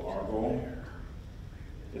 So our goal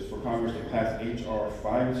is for Congress to pass H.R.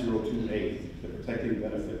 5028, the Protecting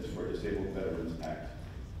Benefits for Disabled Veterans Act,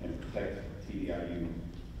 and protect TDIU,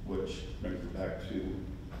 which brings us back to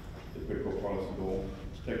the critical policy goal,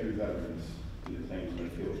 protecting veterans in the claims and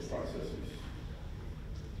appeals processes.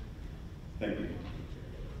 Thank you.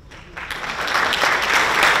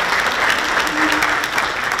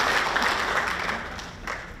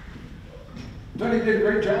 Tony did a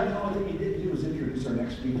great job. The only thing he didn't do was introduce our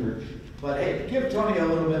next speaker. But hey, give Tony a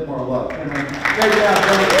little bit more love. Great job,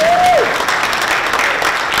 Tony.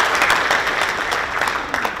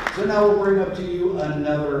 So now we'll bring up to you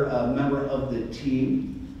another member of the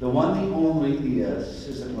team, the one, the only, the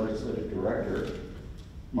Assistant Legislative Director,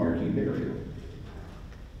 Marky Bearfield.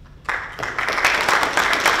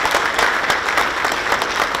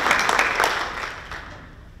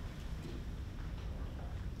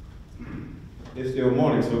 It's still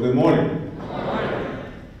morning, so good morning. Good morning.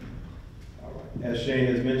 All right. As Shane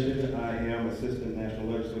has mentioned, I am Assistant National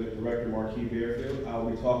Legislative Director Marquis Bearfield. I'll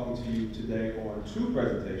be talking to you today on two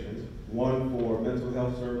presentations, one for mental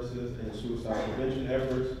health services and suicide prevention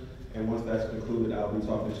efforts, and once that's concluded, I'll be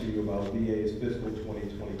talking to you about VA's fiscal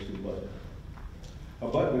 2022 budget.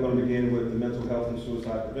 But we're going to begin with the mental health and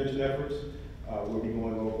suicide prevention efforts. We'll be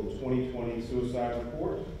going over the 2020 suicide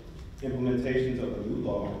report, implementations of the new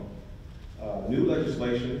law, new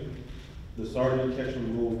legislation, the Sergeant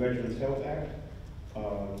Ketchum Rule Veterans Health Act,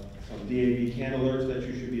 some DAV can alerts that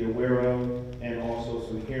you should be aware of, and also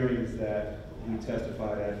some hearings that we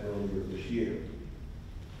testified at earlier this year.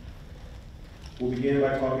 We'll begin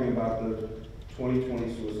by talking about the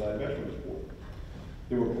 2020 Suicide Veterans Report.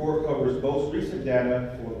 The report covers most recent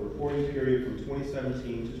data for the reporting period from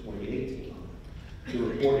 2017 to 2018. The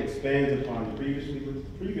report expands upon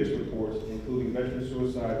previous reports, including veteran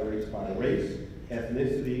suicide rates by race,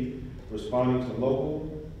 ethnicity, responding to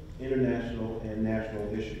local, international, and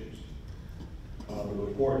national issues. The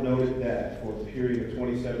report noted that for the period of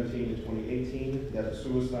 2017 to 2018, that the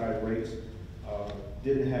suicide rates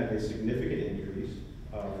didn't have a significant increase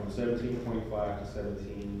from 17.5 to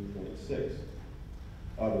 17.6.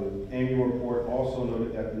 The annual report also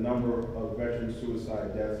noted that the number of veteran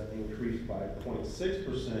suicide deaths increased by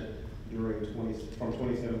 0.6% from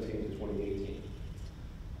 2017 to 2018.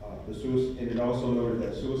 And it also noted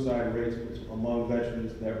that suicide rates among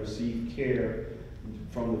veterans that received care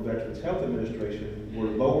from the Veterans Health Administration were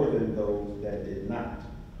lower than those that did not.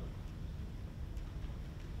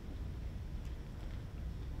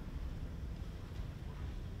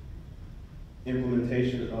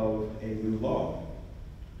 Implementation of a new law.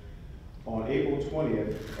 On April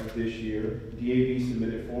 20th of this year, DAV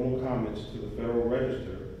submitted formal comments to the Federal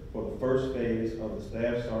Register for the first phase of the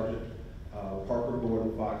Staff Sergeant Parker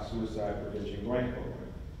Gordon Fox Suicide Prevention Grant Program.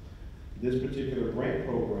 This particular grant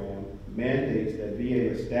program mandates that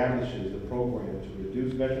VA establishes the program to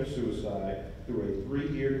reduce veteran suicide through a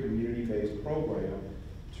 3-year community-based program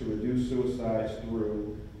to reduce suicides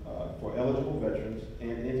through for eligible veterans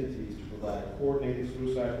and entities to provide coordinated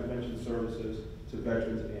suicide prevention services to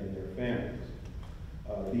veterans and their families.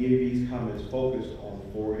 DAB's comments focused on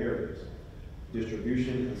 4 areas: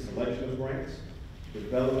 distribution and selection of grants,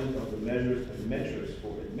 development of the measures and metrics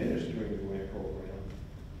for administering the grant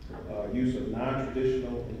program, use of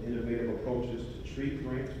non-traditional and innovative approaches to treat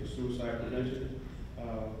grants for suicide prevention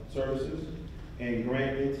services, and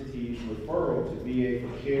grant entities referral to VA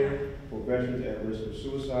for care for veterans at risk of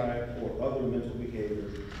suicide or other mental behavior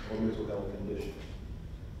or mental health conditions.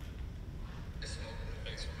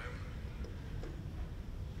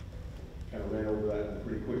 Kind of ran over that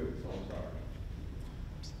pretty quickly, so I'm sorry.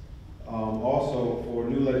 Also, for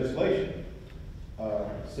new legislation,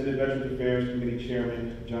 Senate Veterans Affairs Committee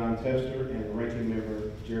Chairman John Tester and the Ranking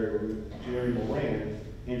Member Jerry Moran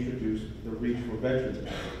introduced the Reach for Veterans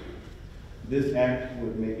Act. This act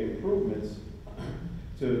would make improvements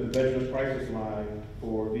to the Veterans Crisis Line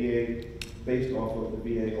for VA based off of the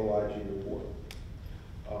VA OIG report.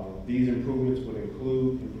 These improvements would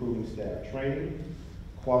include improving staff training,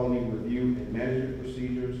 quality review and management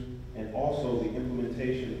procedures, and also the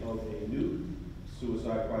implementation of a new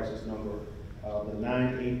suicide crisis number, the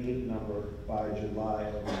 988 number, by July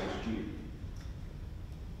of next year.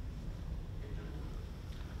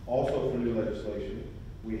 Also for new legislation,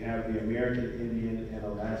 we have the American Indian and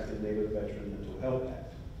Alaska Native Veteran Mental Health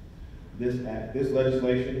Act. This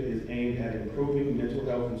legislation is aimed at improving mental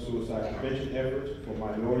health and suicide prevention efforts for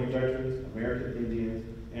minority veterans, American Indians,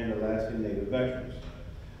 and Alaska Native veterans,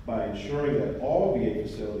 by ensuring that all VA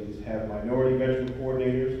facilities have minority veteran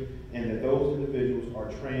coordinators and that those individuals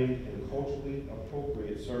are trained in culturally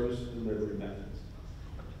appropriate service delivery methods.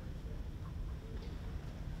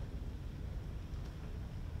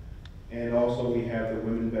 And also we have the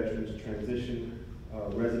Women Veterans Transition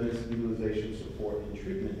Residence Utilization Support and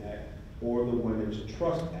Treatment Act, or the Women's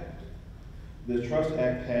Trust Act. The Trust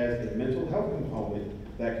Act has a mental health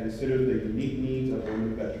component that considers the unique needs of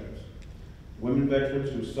women veterans. Women veterans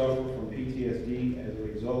who suffer from PTSD as a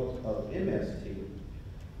result of MST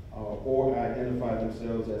or identify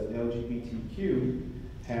themselves as LGBTQ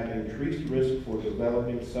have increased risk for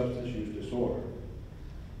developing substance use disorder.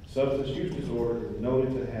 Substance use disorder is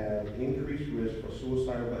noted to have increased risk for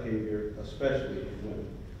suicidal behavior, especially in women.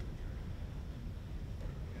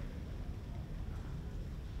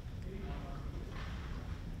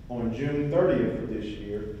 On June 30th of this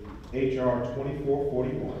year, H.R.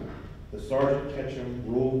 2441, the Sergeant Ketchum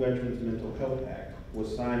Rural Veterans Mental Health Act,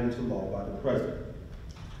 was signed into law by the President.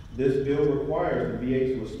 This bill requires the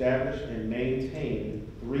VA to establish and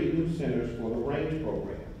maintain 3 new centers for the RANGE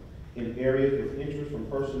program in areas with interest from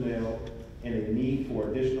personnel and a need for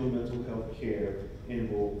additional mental health care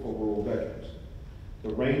for rural veterans.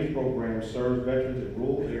 The RANGE program serves veterans in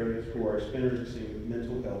rural areas who are experiencing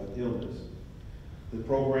mental health illness. The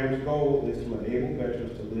program's goal is to enable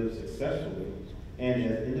veterans to live successfully and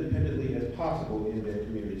as independently as possible in their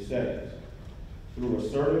community settings. Through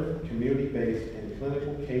assertive, community-based, and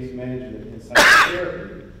clinical case management and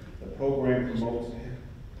psychotherapy, the program helps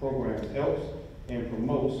and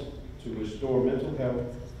promotes to restore mental health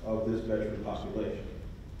of this veteran population.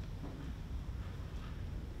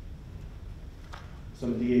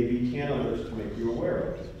 Some DAB calendars to make you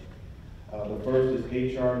aware of. The first is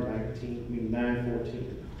H.R.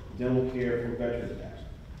 914, Dental Care for Veterans Act.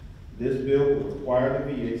 This bill will require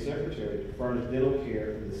the VA Secretary to furnish dental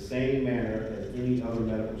care in the same manner as any other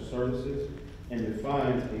medical services and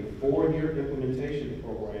defines a 4-year implementation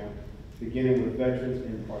program beginning with veterans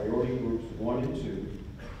in priority groups 1 and 2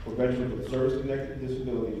 for veterans with service-connected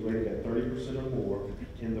disabilities rated at 30% or more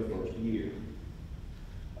in the first year.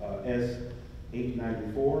 S.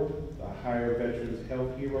 894, the Higher Veterans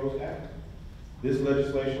Health Heroes Act. This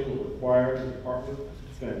legislation will require the Department of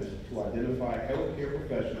Defense to identify healthcare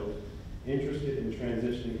professionals interested in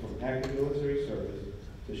transitioning from active military service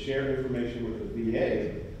to share information with the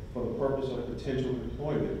VA for the purpose of potential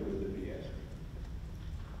deployment with the VA.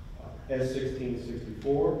 S.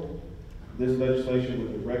 1664, this legislation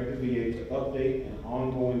would direct the VA to update an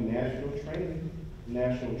ongoing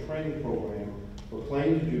national training program for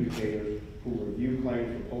claims adjudicators who review claims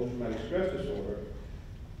for post-traumatic stress disorder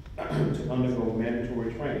to undergo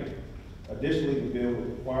mandatory training. Additionally, the bill would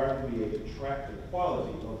require the VA to track the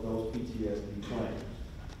quality of those PTSD claims.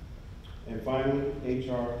 And finally,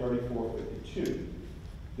 H.R. 3452.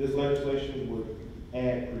 This legislation would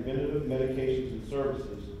add preventative medications and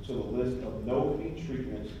services to the list of no-fee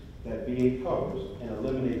treatments that VA covers and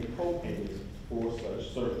eliminate co-payments for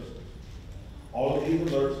such services. All of these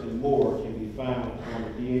alerts and more can be found on the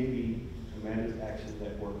DAB Commanders Action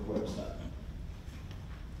Network website.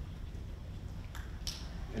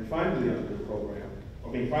 And finally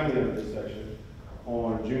under this section,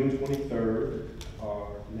 on June 23rd, our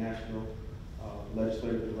National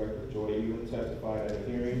Legislative Director Joy Ewan testified at a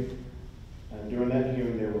hearing. And during that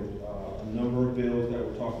hearing, there were a number of bills that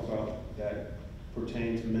were talked about that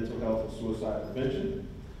pertain to mental health and suicide prevention.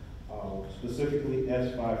 Specifically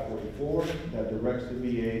S-544 that directs the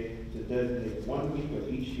VA to designate 1 week of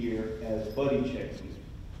each year as buddy check week,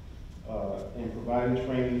 and providing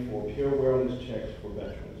training for peer wellness checks for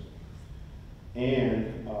veterans.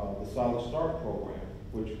 And the Solid Start program,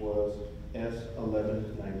 which was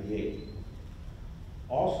S-1198.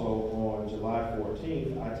 Also, on July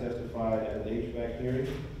 14th, I testified at an HVAC hearing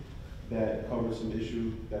that covered some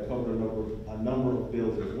issues, that covered a number of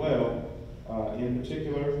bills as well. In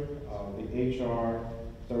particular, the HR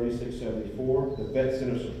 3674, the Vet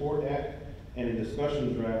Center Support Act, and a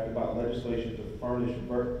discussion draft about legislation to furnish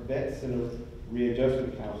Vet Center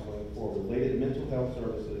readjustment counseling for related mental health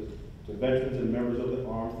services to veterans and members of the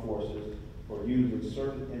armed forces for use with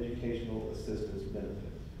certain educational assistance benefits.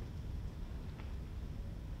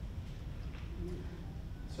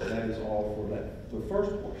 So that is all for that, the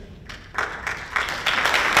first portion.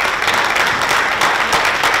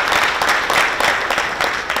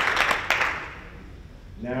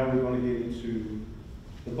 Now we're going to get into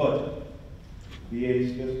the budget,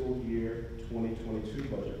 VA's fiscal year 2022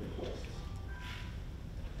 budget requests.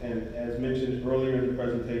 And as mentioned earlier in the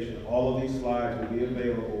presentation, all of these slides will be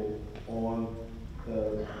available on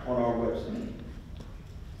our website.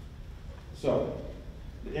 So,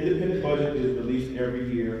 the independent budget is released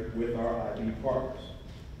every year with our IB partners.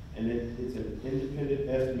 And it's an independent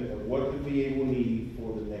estimate of what the VA will need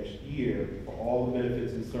for the next year for all the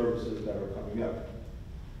benefits and services that are coming up.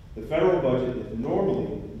 The federal budget is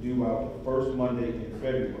normally due out the first Monday in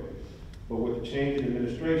February, but with the change in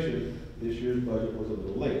administration, this year's budget was a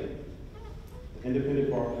little late. The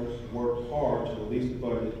independent partners worked hard to release the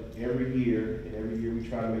budget every year, and every year we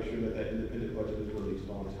try to make sure that that independent budget is released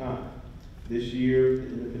on time. This year, the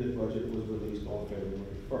independent budget was released on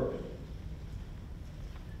February 1st.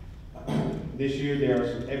 This year, there are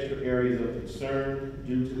some extra areas of concern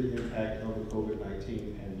due to the impact of the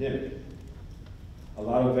COVID-19 pandemic. A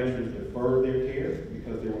lot of veterans deferred their care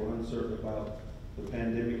because they were uncertain about the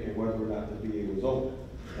pandemic and whether or not the VA was open.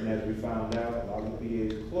 And as we found out, a lot of the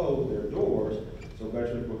VAs closed their doors, so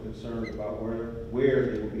veterans were concerned about where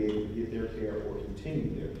they would be able to get their care or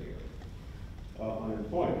continue their care.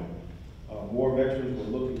 Unemployment. More veterans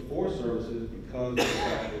were looking for services because of the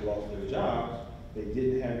fact they lost their jobs. They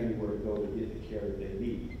didn't have anywhere to go to get the care that they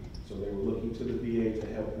need. So they were looking to the VA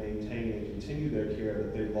to help maintain and continue their care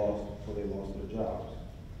that they lost when they lost their jobs.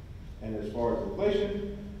 And as far as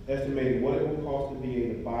inflation, estimating what it will cost the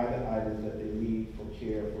VA to buy the items that they need for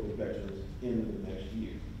care for the veterans in the next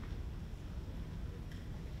year.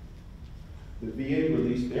 The VA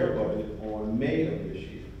released their budget on May of this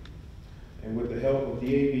year. And with the help of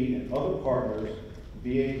DAV and other partners,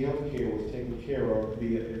 VA healthcare was taken care of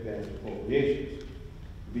via advanced appropriations.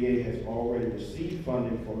 VA has already received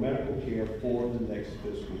funding for medical care for the next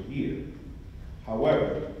fiscal year.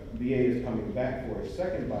 However, VA is coming back for a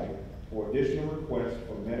second bite for additional requests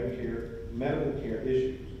for medical care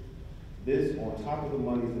issues. This on top of the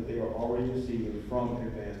monies that they are already receiving from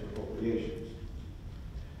advanced appropriations.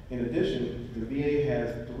 In addition, the VA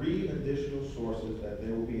has 3 additional sources that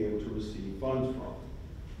they will be able to receive funds from.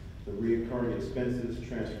 The Reoccurring Expenses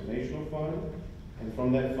Transformational Fund, and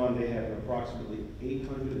from that fund they have approximately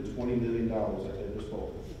 $820 million at their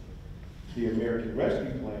disposal. The American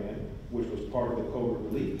Rescue Plan, which was part of the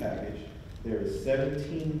COVID relief package, there is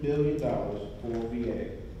 $17 billion for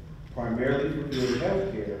VA, primarily for VA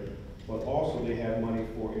health care, but also they have money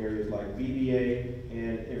for areas like VBA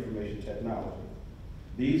and information technology.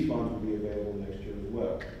 These funds will be available next year as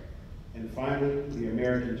well. And finally, the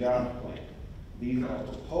American Jobs Plan. These are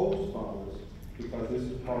proposed funds because this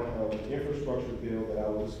is part of an infrastructure bill that I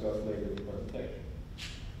will discuss later in the presentation.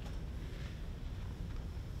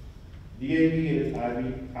 DAV and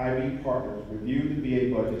its IB partners reviewed the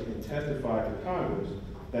VA budget and testified to Congress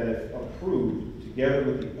that if approved, together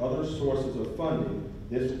with the other sources of funding,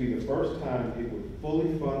 this will be the first time it would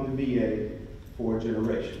fully fund the VA for a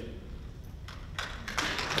generation.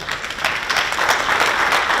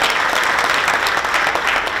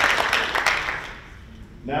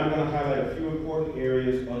 Now I'm going to highlight a few important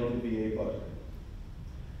areas of the VA budget.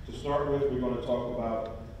 To start with, we're going to talk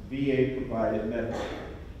about VA-provided medical care.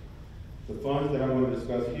 The funds that I'm going to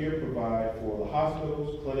discuss here provide for the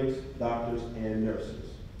hospitals, clinics, doctors, and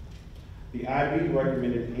nurses. The IB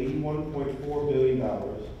recommended $81.4 billion,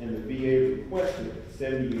 and the VA requested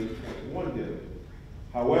 $78.1 billion.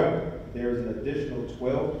 However, there is an additional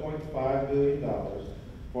 $12.5 billion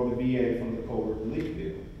for the VA from the COVID relief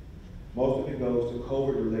bill. Most of it goes to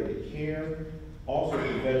COVID-related care, also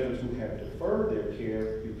for veterans who have deferred their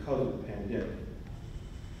care because of the pandemic.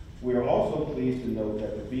 We are also pleased to note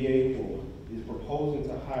that the VA is proposing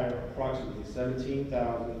to hire approximately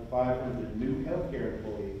 17,500 new healthcare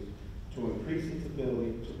employees to increase its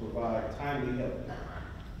ability to provide timely health care.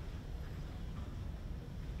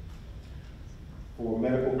 For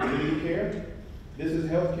medical community care, this is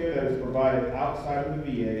health care that is provided outside of the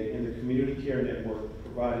VA in the community care network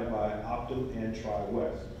provided by Optum and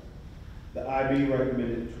Tri-West. The IB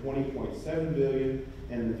recommended $20.7 billion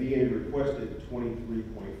and the VA requested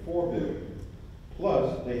 $23.4 billion.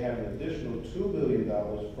 Plus, they have an additional $2 billion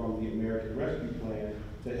from the American Rescue Plan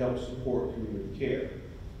to help support community care.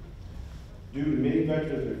 Due to many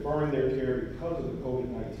veterans deferring their care because of the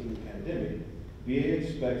COVID-19 pandemic, VA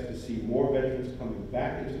expects to see more veterans coming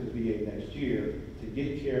back into the VA next year to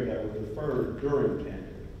get care that was deferred during the pandemic.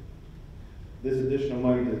 This additional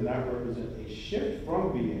money does not represent a shift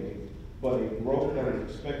from VA, but a growth that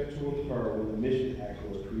is expected to occur when the Mission Act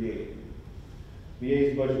was created.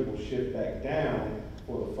 VA's budget will shift back down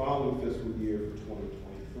for the following fiscal year for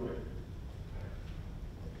 2023.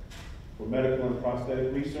 For medical and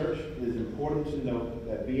prosthetic research, it is important to note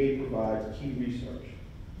that VA provides key research.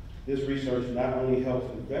 This research not only helps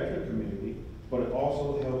the veteran community, but it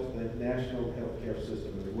also helps the national healthcare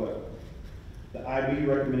system as well. The IB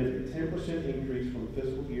recommended a 10% increase from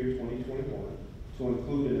fiscal year 2021 to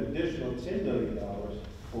include an additional $10 million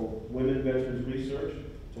for women veterans research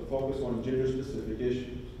to focus on gender-specific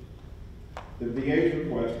issues. The VA's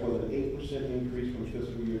request was an 8% increase from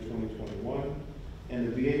fiscal year 2021, and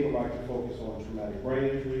the VA would like to focus on traumatic brain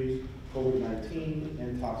injuries, COVID-19,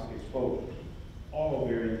 and toxic exposure, all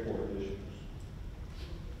very important issues.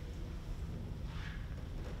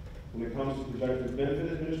 When it comes to the Veterans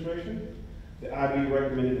Benefit Administration, the IB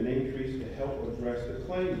recommended an increase to help address the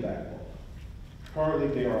claims backlog. Currently,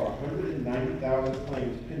 there are 190,000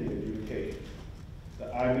 claims pending adjudication.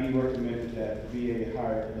 The IB recommended that the VA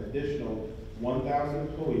hire an additional 1,000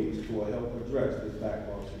 employees who will help address this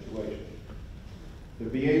backlog situation. The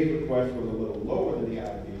VA's request was a little lower than the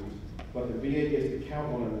IB's, but the VA gets to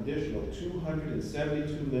count on an additional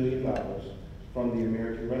 $272 million from the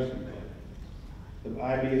American Rescue Plan. The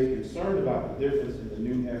IB is concerned about the difference in the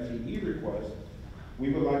new FTE request. We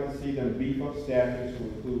would like to see them beef up staffing to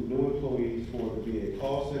include new employees for the VA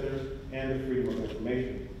call centers and the Freedom of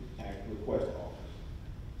Information Act request office.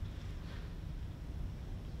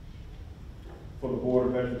 For the Board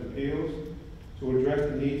of Veterans Appeals, to address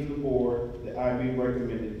the needs of the board, the IB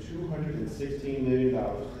recommended $216 million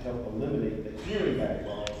to help eliminate the hearing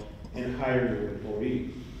backlog and hire new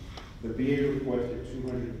employees. The VA requested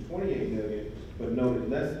 $228 million, but noted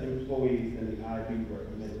less employees than the IB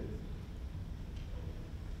recommended.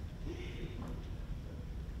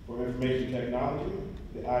 For information technology,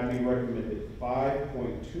 the IB recommended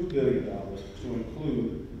 $5.2 billion to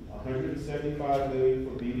include $175 billion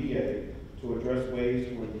for BDA to address ways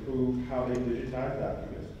to improve how they digitize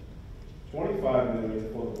documents, $25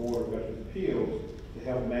 million for the Board of Veterans Appeals to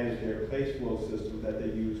help manage their case flow system that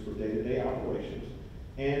they use for day-to-day operations,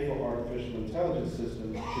 and for artificial intelligence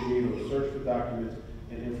systems to be able to search for documents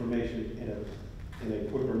and information in a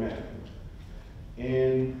quicker manner.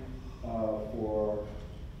 And for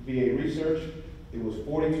VA research, it was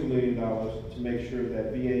 $42 million to make sure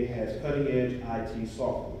that VA has cutting-edge IT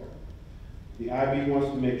software. The IB wants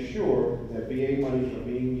to make sure that VA monies are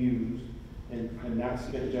being used and not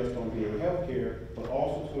spent just on VA healthcare, but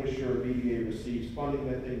also to ensure VA receives funding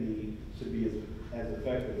that they need to be as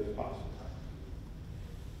effective as possible.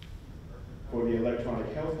 For the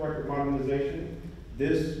electronic health record modernization,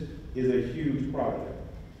 this is a huge project.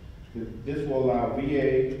 This will allow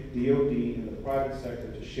VA, DOD, and the private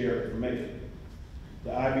sector to share information.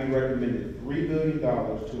 The IB recommended $3 billion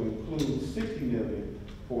to include $60 million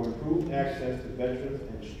for improved access to veterans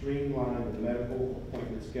and streamline the medical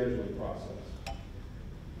appointment scheduling process.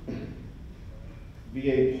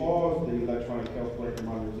 VA paused the electronic health record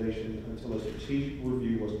modernization until a strategic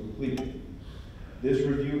review was completed. This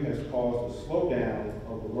review has caused a slowdown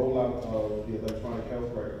of the rollout of the electronic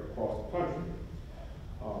health record across the country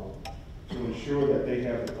to ensure that they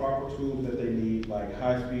have the proper tools that they need, like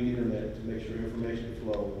high-speed internet, to make sure information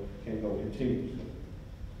flow can go continuously.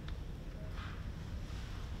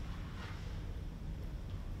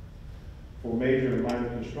 For major and minor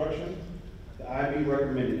construction, the IB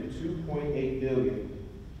recommended $2.8 billion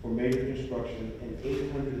for major construction and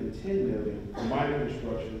 $810 million for minor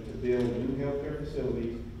construction to build new healthcare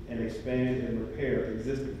facilities and expand and repair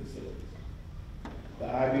existing facilities. The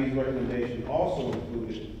IB's recommendation also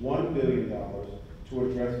included $1 billion to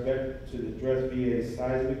address VA's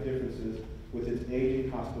seismic differences with its aging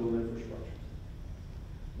hospital infrastructure.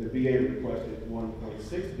 The VA requested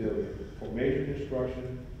 $1.6 billion for major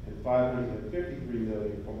construction and $553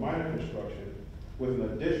 million for minor construction, with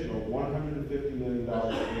an additional $150 million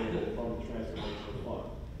available from the Transformational Fund.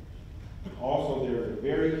 Also, there is a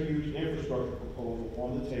very huge infrastructure proposal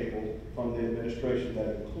on the table from the administration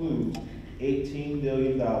that includes $18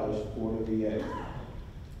 billion for the VA.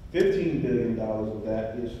 $15 billion of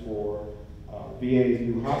that is for VA's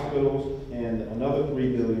new hospitals, and another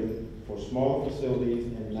 $3 billion for smaller facilities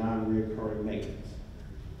and non-reoccurring maintenance.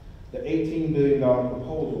 The $18 billion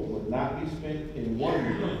proposal would not be spent in 1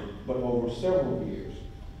 year, but over several years.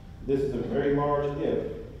 This is a very large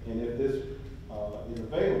if, and if this is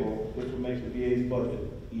available, this will make the VA's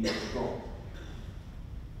budget even stronger.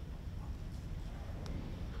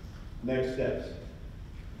 Next steps.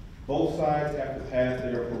 Both sides have to pass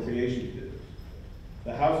their appropriations bills.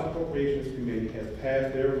 The House Appropriations Committee has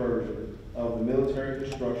passed their version of the Military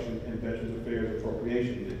Construction and Veterans Affairs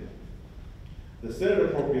Appropriation Bill. The Senate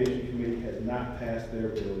Appropriation Committee has not passed their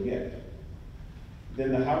bill yet.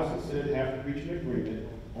 Then the House and Senate have to reach an agreement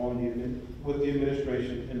with the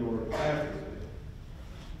administration in order to pass this bill.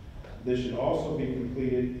 This should also be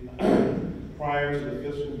completed prior to the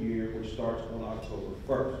fiscal year, which starts on October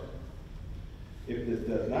 1st. If this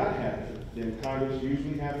does not happen, then Congress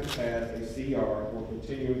usually has to pass a CR or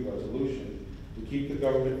continuing resolution to keep the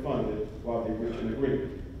government funded while they reach an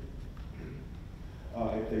agreement.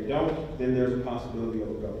 If they don't, then there's a possibility of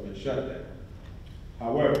a government shutdown.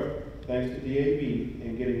 However, thanks to DAB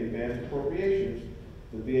and getting advanced appropriations,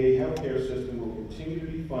 the VA healthcare system will continue to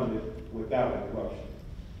be funded without interruption.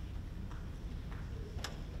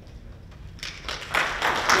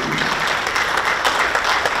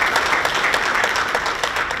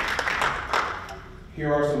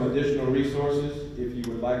 Here are some additional resources if you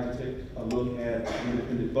would like to take a look at the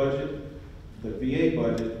independent budget, the VA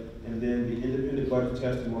budget, and then the independent budget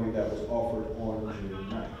testimony that was offered on June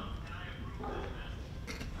 9th.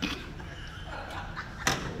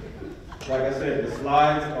 Like I said, the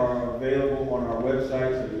slides are available on our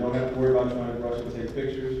website, so you don't have to worry about trying to rush and take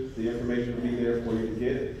pictures. The information will be there for you to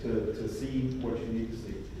get to see what you need to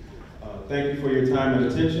see. Thank you for your time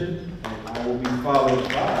and attention, and I will be followed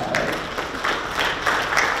by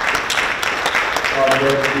our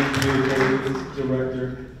Deputy Communications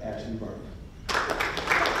Director, Ashley Burns.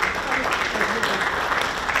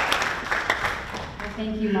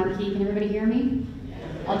 Thank you, Marquis. Can everybody hear me?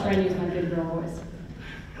 I'll try and use my good girl voice.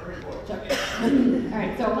 All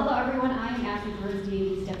right, so hello everyone. I am Ashley Burns,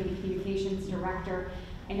 DAB's Deputy Communications Director.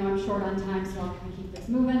 I know I'm short on time, so I'll kind of keep this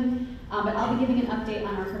moving. But I'll be giving an update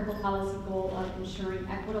on our critical policy goal of ensuring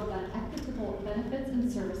equitable benefits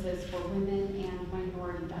and services for women and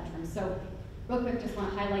minority veterans. So real quick, just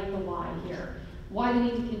want to highlight the why here. Why the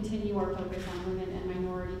need to continue our focus on women and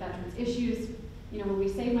minority veterans issues. You know, when we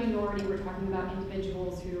say minority, we're talking about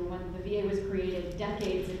individuals who, when the VA was created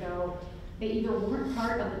decades ago, they either weren't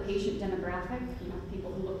part of the patient demographic, you know,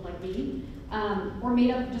 people who look like me, or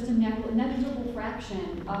made up just a negligible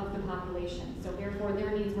fraction of the population. So therefore,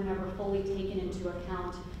 their needs were never fully taken into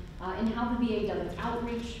account in how the VA does its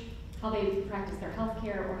outreach, how they practice their health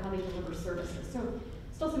care, or how they deliver services. So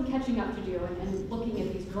still some catching up to do and looking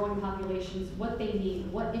at these growing populations, what they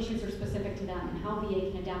need, what issues are specific to them, and how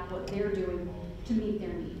VA can adapt what they're doing to meet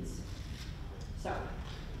their needs. So,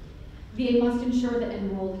 VA must ensure that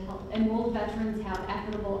enrolled veterans have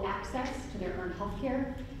equitable access to their earned health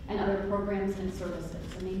care and other programs and services,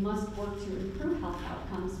 and they must work to improve health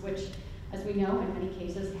outcomes, which, as we know, in many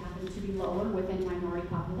cases happen to be lower within minority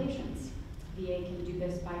populations. VA can do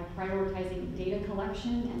this by prioritizing data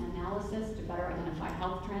collection and analysis to better identify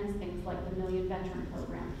health trends, things like the Million Veteran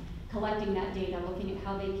Program, collecting that data, looking at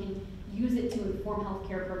how they can use it to inform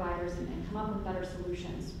healthcare providers and come up with better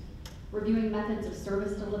solutions. Reviewing methods of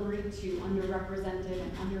service delivery to underrepresented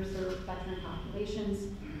and underserved veteran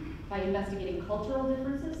populations by investigating cultural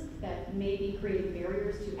differences that may be creating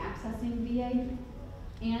barriers to accessing VA,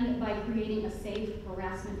 and by creating a safe,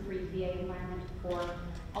 harassment-free VA environment for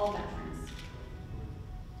all veterans.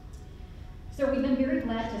 So we've been very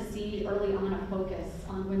glad to see early on a focus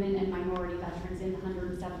on women and minority veterans in the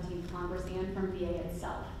 117th Congress and from VA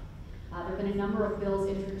itself. There have been a number of bills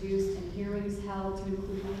introduced and hearings held, to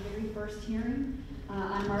include my very first hearing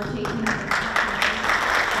on March 18th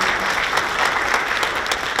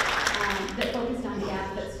that focused on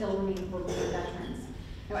gaps that still remain for women veterans.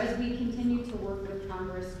 Now, as we continue to work with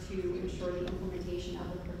Congress to ensure the implementation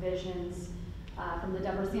of the provisions from the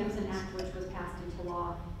Deborah Sampson Act, which was passed into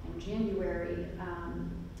law in January,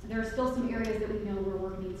 There are still some areas that we know where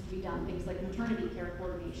work needs to be done, things like maternity care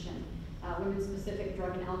coordination, women-specific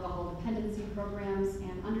drug and alcohol dependency programs,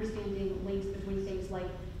 and understanding links between things like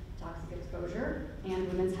toxic exposure and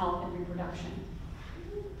women's health and reproduction.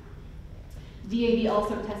 DAV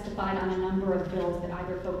also testified on a number of bills that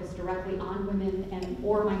either focused directly on women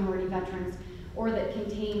or minority veterans, or that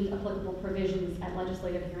contained applicable provisions at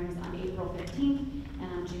legislative hearings on April 15th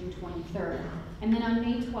and on June 23rd. And then on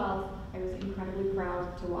May 12th, I was incredibly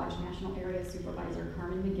proud to watch National Area Supervisor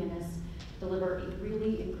Carmen McGinnis deliver a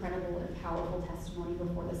really incredible and powerful testimony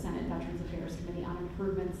before the Senate Veterans Affairs Committee on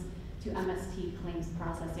improvements to MST claims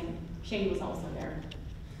processing. Shane was also there.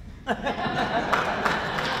 If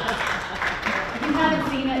you haven't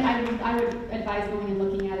seen it, I would advise going and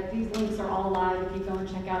looking at it. These links are all live. If you go and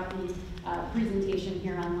check out the presentation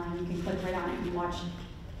here online, you can click right on it and watch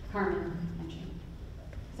Carmen and Shane.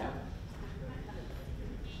 So,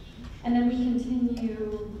 and then we continue.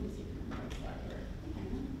 Let me see if I can write that here.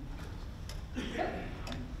 Yep.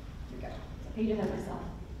 Here we go. A page ahead of myself.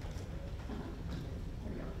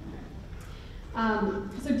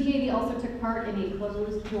 So DAV also took part in a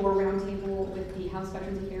closed-door roundtable with the House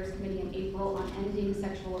Veterans Affairs Committee in April on ending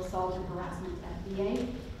sexual assault and harassment at VA,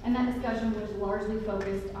 and that discussion was largely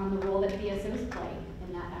focused on the role that VSOs play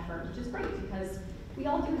in that effort, which is great because we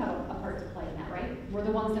all do have a part to play in that, right? We're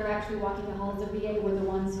the ones that are actually walking the halls of VA. We're the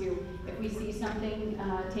ones who, if we see something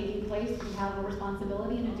taking place, we have a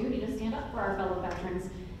responsibility and a duty to stand up for our fellow veterans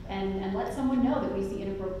and let someone know that we see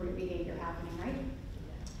inappropriate behavior happening, right?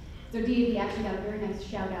 So DAV actually got a very nice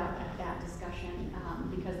shout out at that discussion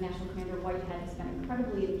because National Commander Whitehead has been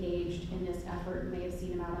incredibly engaged in this effort. You may have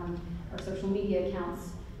seen him out on our social media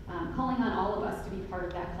accounts, calling on all of us to be part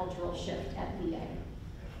of that cultural shift at VA.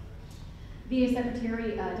 VA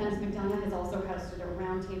Secretary Dennis McDonough has also hosted a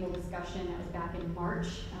roundtable discussion that was back in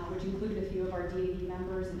March, which included a few of our DAV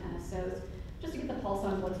members and NSOs, just to get the pulse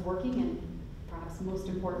on what's working and perhaps most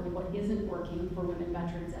importantly, what isn't working for women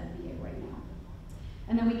veterans at VA right now.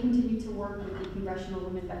 And then we continue to work with the Congressional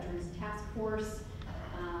Women Veterans Task Force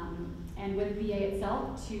and with VA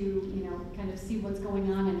itself to, kind of see what's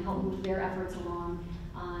going on and help move their efforts along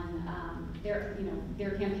on their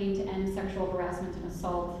campaign to end sexual harassment and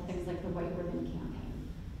assault, things like the White Ribbon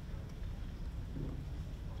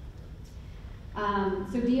campaign.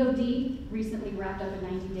 So DOD recently wrapped up a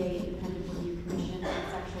 90-day independent review commission on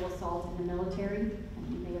sexual assault in the military, and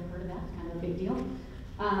you may have heard of that, it's kind of a big deal.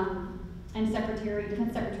 And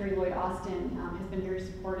Defense Secretary Lloyd Austin has been very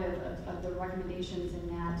supportive of the recommendations in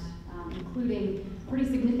that, including pretty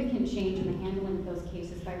significant change in the handling of those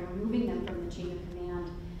cases by removing them from the chain of command,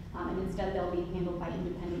 and instead they'll be handled by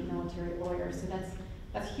independent military lawyers. So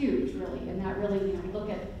that's huge, really, and that really, we look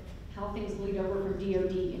at how things bleed over from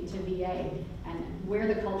DOD into VA and where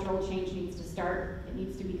the cultural change needs to start. It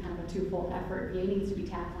needs to be kind of a twofold effort. VA needs to be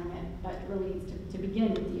tackling it, but it really needs to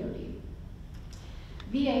begin with DOD.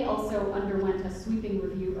 VA also underwent a sweeping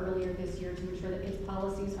review earlier this year to ensure that its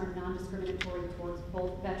policies are non-discriminatory towards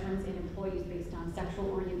both veterans and employees based on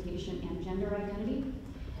sexual orientation and gender identity.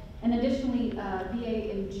 And additionally,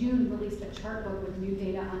 VA in June released a chart book with new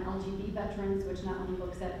data on LGB veterans, which not only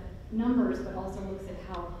looks at numbers, but also looks at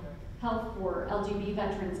how health for LGB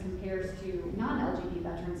veterans compares to non-LGB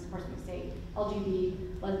veterans. Of course, we say LGBT,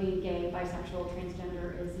 lesbian, gay, bisexual,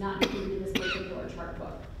 transgender is not included in this particular chart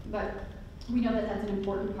book. But we know that that's an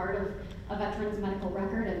important part of a veteran's medical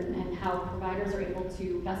record and how providers are able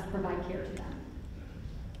to best provide care to them.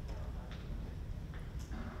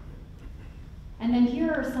 And then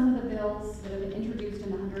here are some of the bills that have been introduced in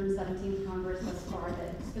the 117th Congress thus far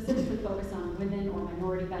that specifically focus on women or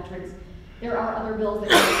minority veterans. There are other bills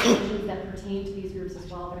that have provisions that pertain to these groups as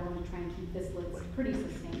well, but I want to try and keep this list pretty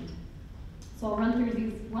succinct. So I'll run through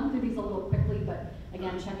these a little quickly, but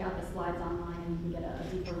again, check out the slides online and you can get a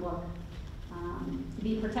deeper look.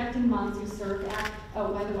 The Protecting Moms Who Served Act.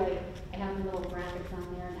 Oh, by the way, I have the little graphics on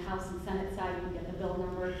there. On the House and Senate side, you can get the bill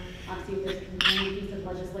number. See if there's a companion piece of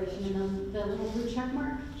legislation, and then the little blue check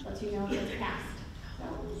mark lets you know it's passed. So,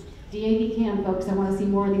 DAV can, folks. I want to see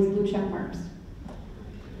more of these blue check marks.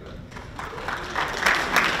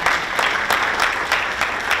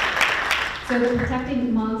 So the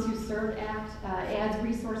Protecting Moms Who Served Act adds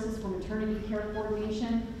resources for maternity care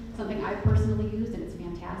coordination, something I've personally used, and it's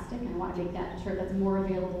fantastic. And I want to make sure that's more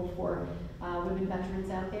available for women veterans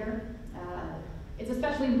out there. It's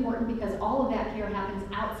especially important because all of that care happens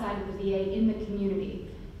outside of the VA in the community,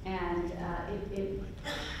 and it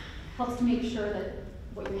helps to make sure that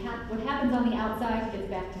what happens on the outside gets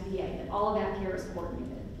back to VA, that all of that care is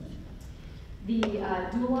coordinated. The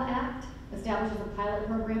Doula Act establishes a pilot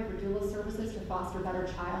program for doula services to foster better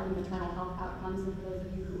child and maternal health outcomes. And for those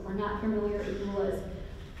of you who are not familiar, a doula is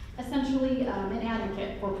essentially an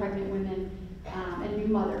advocate for pregnant women and new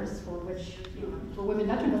mothers, for which, for women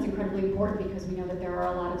veterans, that's incredibly important because we know that there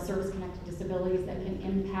are a lot of service-connected disabilities that can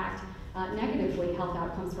impact negatively health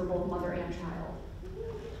outcomes for both mother and child.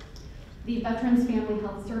 The Veterans Family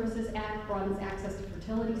Health Services Act broadens access to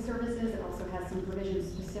fertility services. It also has some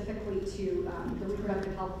provisions specifically to the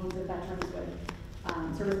reproductive health needs of veterans with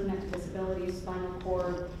service-connected disabilities, spinal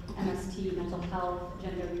cord, MST, mental health,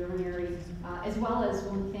 genitourinary, as well as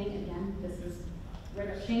one thing, again, this is right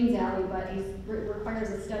up Shane's alley, but it requires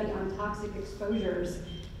a study on toxic exposures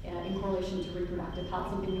in correlation to reproductive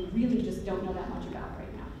health, something we really just don't know that much about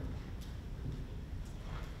right now.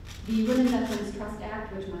 The Women Veterans Trust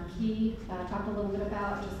Act, which Marquis talked a little bit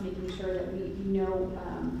about, just making sure that we know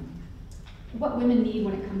what women need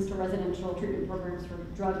when it comes to residential treatment programs for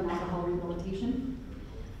drug and alcohol rehabilitation.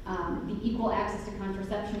 The Equal Access to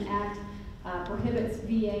Contraception Act prohibits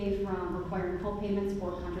VA from requiring co-payments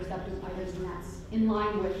for contraceptive items, and that's in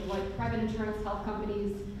line with what private insurance health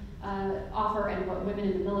companies offer and what women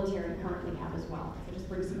in the military currently have as well. So just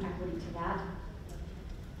bring some equity to that.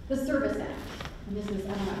 The Service Act, and this is,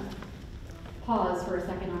 I'm gonna pause for a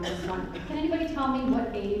second on this one. Can anybody tell me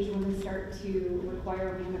what age women start to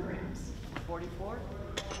require mammograms? 44?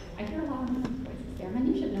 I hear a lot of voices there, and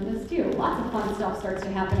you should know this too. Lots of fun stuff starts to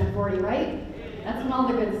happen at 40, right? That's when all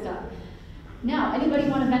the good stuff. Now, anybody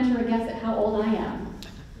want to venture a guess at how old I am?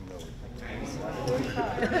 It's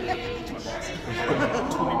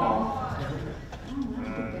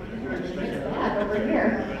bad over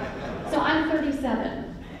here. So I'm 37.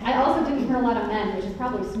 I also didn't hear a lot of men, which is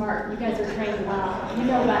probably smart. You guys are trained well. You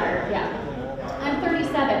know better, yeah. I'm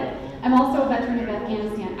 37. I'm also a veteran of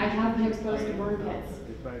Afghanistan. I have been exposed to burn pits.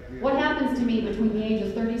 What happens to me between the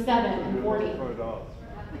ages 37 and 40?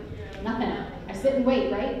 Nothing. I sit and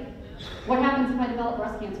wait, right? What happens if I develop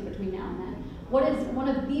breast cancer between now and then? What is one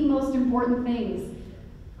of the most important things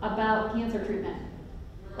about cancer treatment?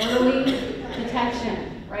 Early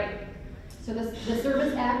detection, right? So the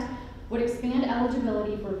Service Act would expand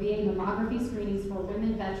eligibility for VA mammography screenings for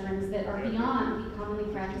women veterans that are beyond the commonly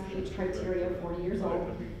practiced age criteria of 40 years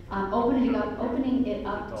old, opening it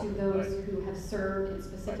up to those who have served in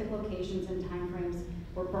specific locations and timeframes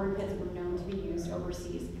where burn pits were known to be used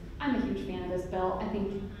overseas. I'm a huge fan of this bill. I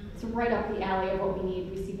think it's right up the alley of what we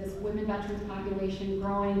need. We see this women veterans population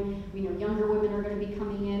growing. We know younger women are going to be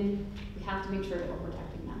coming in. We have to make sure that we're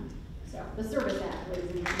protecting them. So the Service Act,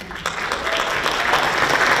 ladies and gentlemen.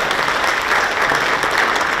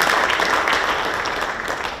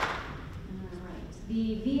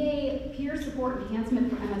 The VA Peer Support Enhancement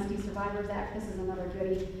for MST Survivors Act, this is another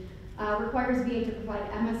goodie, requires VA to provide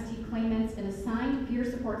MST claimants an assigned peer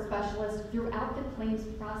support specialist throughout the claims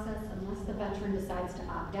process unless the veteran decides to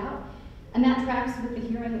opt out. And that tracks with the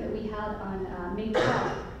hearing that we had on May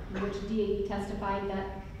 12th, in which DAE testified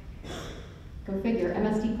that, go figure,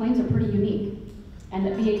 MST claims are pretty unique, and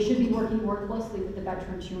that VA should be working more closely with the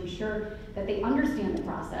veteran to ensure that they understand the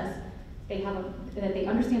process, that they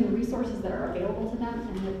understand the resources that are available to them,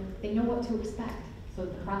 and that they know what to expect, so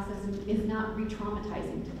that the process is not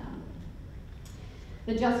re-traumatizing to them.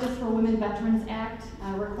 The Justice for Women Veterans Act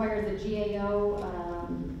requires a GAO,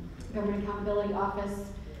 Government Accountability Office,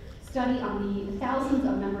 study on the thousands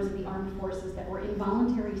of members of the armed forces that were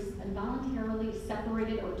involuntarily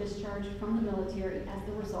separated or discharged from the military as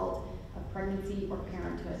the result of pregnancy or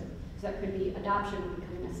parenthood. So that could be adoption,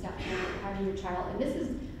 becoming a stepparent, having your child, and this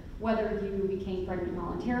is whether you became pregnant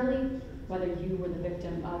voluntarily, whether you were the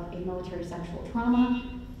victim of a military sexual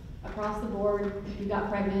trauma. Across the board, if you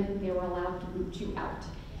got pregnant, they were allowed to root you out.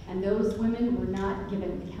 And those women were not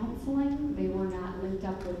given counseling, they were not linked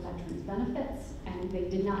up with veterans benefits, and they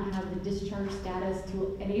did not have the discharge status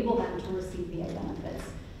to enable them to receive VA benefits.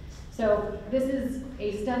 So this is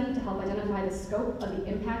a study to help identify the scope of the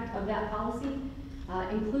impact of that policy,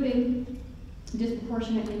 including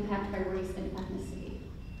disproportionate impact by race and ethnicity.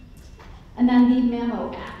 And then the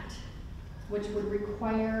MAMO Act, which would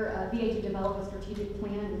require VA to develop a strategic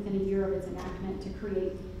plan within a year of its enactment to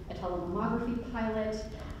create a telemammography pilot,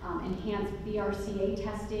 enhance BRCA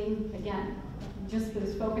testing, again, just with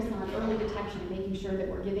this focus on early detection and making sure that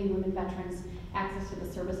we're giving women veterans access to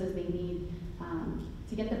the services they need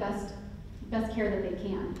to get the best care that they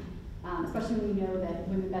can, especially when we know that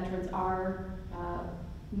women veterans are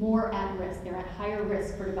more at risk, they're at higher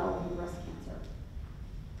risk for developing breast cancer.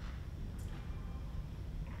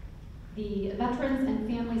 The Veterans and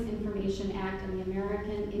Families Information Act and the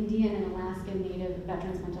American Indian and Alaskan Native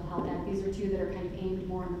Veterans Mental Health Act. These are two that are kind of aimed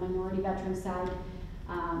more on the minority veteran side.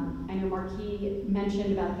 I know Marquis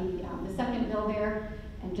mentioned about the second bill there,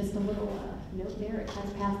 and just a little note there, it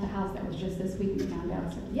has passed the House. That was just this week we found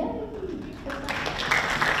out, so yay!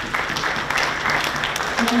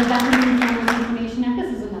 And then the Veteran and Families Information Act,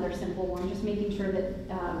 this is another simple one, just making sure that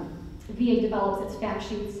VA develops its fact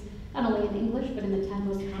sheets, not only in English, but in the 10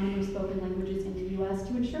 most commonly spoken languages in the U.S.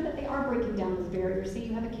 to ensure that they are breaking down those barriers. Say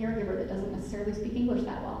you have a caregiver that doesn't necessarily speak English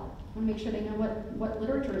that well. I want to make sure they know what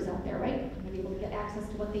literature is out there, right? To be able to get access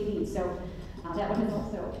to what they need. So that one is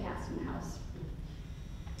also passed in the House.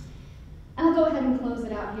 And I'll go ahead and close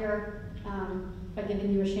it out here by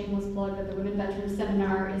giving you a shameless plug that the Women Veterans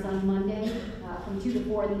Seminar is on Monday from 2 to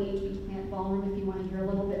 4 in the HB Plant Ballroom. If you want to hear a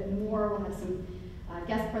little bit more, we'll have some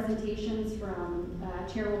guest presentations from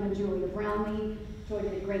Chairwoman Julia Brownlee. Joy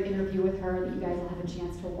did a great interview with her that you guys will have a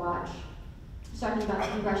chance to watch. She's talking about the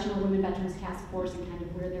Congressional Women Veterans Task Force and kind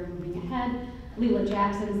of where they're moving ahead. Leela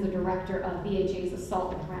Jackson is the director of VHA's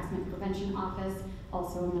Assault and Harassment Prevention Office,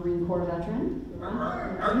 also a Marine Corps veteran.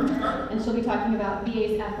 And she'll be talking about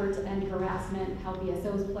VA's efforts to end harassment, how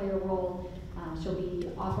BSOs play a role. She'll be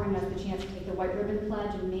offering us the chance to take the White Ribbon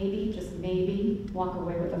Pledge and maybe, just maybe, walk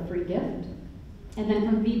away with a free gift. And then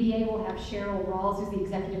from VBA, we'll have Cheryl Rawls, who's the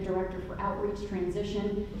Executive Director for Outreach,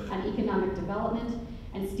 Transition, and Economic Development,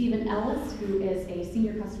 and Stephen Ellis, who is a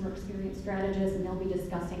Senior Customer Experience Strategist, and they'll be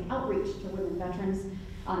discussing outreach to women veterans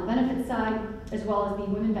on the benefit side, as well as the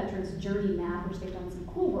Women Veterans Journey Map, which they've done some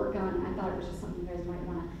cool work on, and I thought it was just something you guys might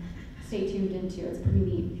want to stay tuned into. It's pretty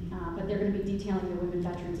neat. But they're going to be detailing the women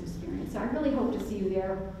veterans experience. So I really hope to see you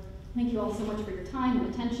there. Thank you all so much for your time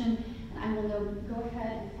and attention. And I will now go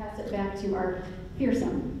ahead and pass it back to our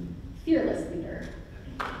fearsome, fearless leader,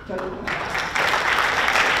 Joy.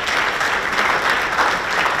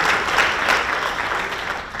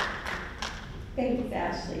 Thanks,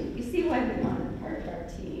 Ashley. You see why we wanted part of our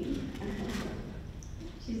team.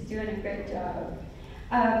 She's doing a great job.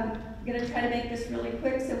 I'm going to try to make this really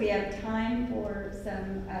quick so we have time for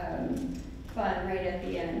some fun right at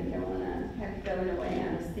the end. We don't want to have you going away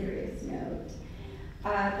on a serious note.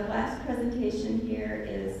 The last presentation here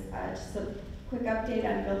is just a quick update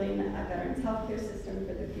on building a veterans healthcare system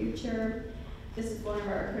for the future. This is one of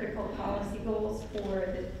our critical policy goals for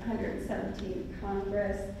the 117th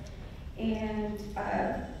Congress. And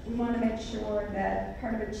we want to make sure that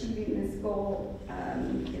part of achieving this goal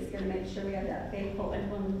is going to make sure we have that faithful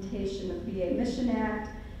implementation of the VA Mission Act,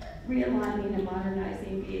 realigning and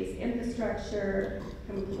modernizing VA's infrastructure,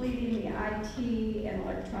 completing the IT and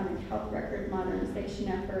electronic health record modernization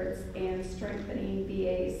efforts, and strengthening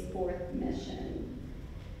VA's fourth mission.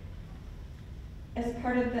 As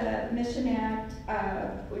part of the Mission Act,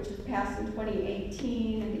 which was passed in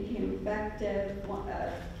 2018 and became effective,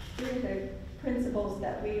 three of the principles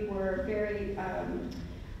that we were very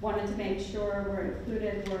wanted to make sure were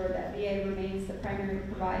included were that VA remains the primary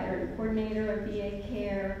provider and coordinator of VA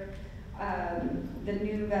care. The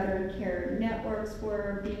new veteran care networks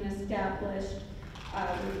were being established,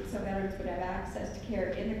 so veterans would have access to care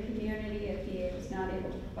in the community if VA was not able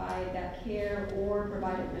to provide that care or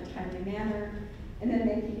provide it in a timely manner. And then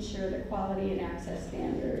making sure that quality and access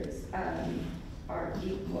standards are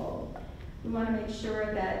equal. We want to make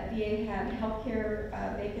sure that VA had healthcare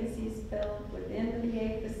vacancies filled within the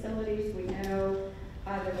VA facilities. We know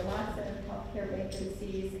there were lots of healthcare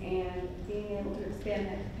vacancies, and being able to expand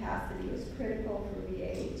that capacity is critical for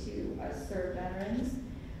VA to serve veterans.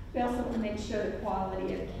 We also want to make sure the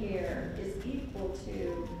quality of care is equal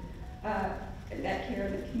to, that care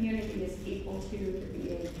in the community is equal to the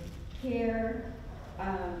VA care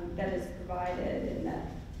that is provided, and that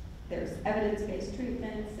there's evidence-based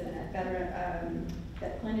treatments, and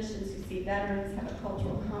that clinicians who see veterans have a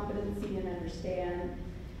cultural competency and understand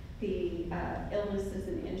the illnesses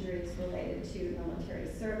and injuries related to military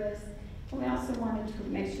service. And we also wanted to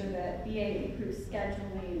make sure that VA improves its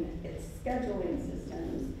scheduling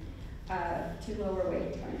systems to lower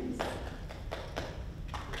wait times.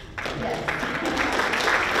 Yes.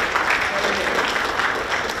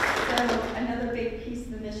 So another big piece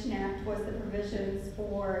of the Mission Act was the provisions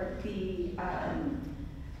for the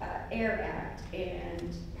AIR Act,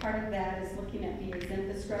 and part of that is looking at VA's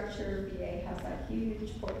infrastructure. VA has a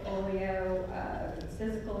huge portfolio of its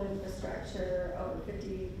physical infrastructure, over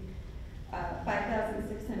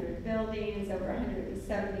 5,600 buildings, over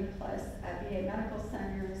 170 plus VA medical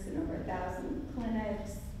centers, and over 1,000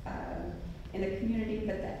 clinics in the community,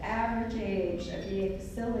 but the average age of VA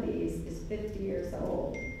facilities is 50 years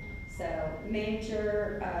old. So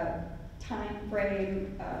major time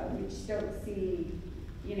frame, we just don't see,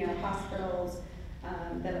 hospitals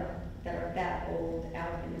that are that old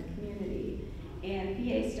out in the community. And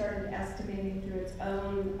VA started estimating through its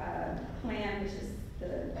own plan, which is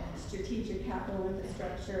the Strategic Capital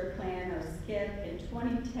Infrastructure Plan, or SCIP, in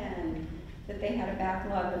 2010, that they had a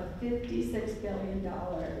backlog of $56 billion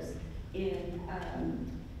in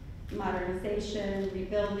modernization,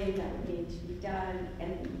 rebuilding that would need to be done,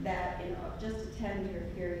 and that in just a 10-year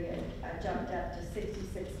period jumped up to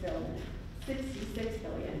 $66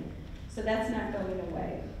 billion. So that's not going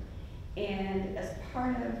away. And as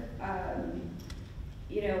part of,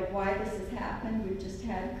 why this has happened, we've just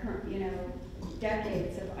had,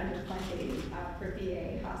 decades of underfunding for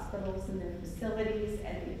VA hospitals and their facilities,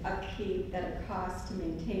 and the upkeep that it costs to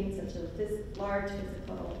maintain such a large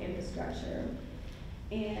physical infrastructure.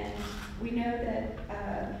 And we know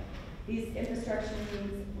that these infrastructure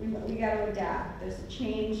needs, we got to adapt. There's a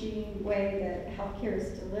changing way that healthcare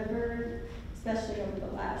is delivered, especially over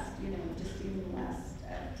the last, just even the last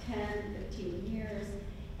 10, 15 years.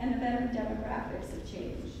 And the veteran demographics have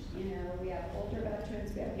changed. We have older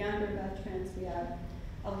veterans, we have younger veterans, we have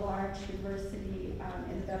a large diversity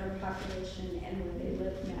in the veteran population and where they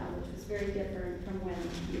live now, which was very different from when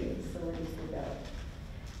VA facilities were built.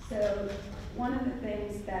 So one of the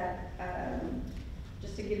things that,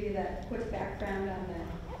 just to give you that quick background on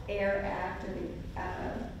the AIR Act, or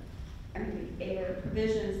the AIR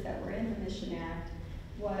provisions that were in the Mission Act,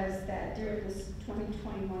 was that during this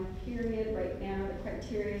 2021 period, right now, the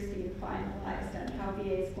criteria is being finalized on how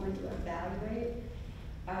VA is going to evaluate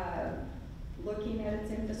looking at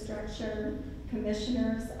its infrastructure.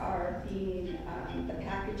 Commissioners are being, the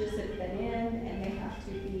packages have been in, and they have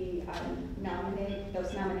to be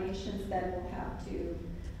those nominations then will have to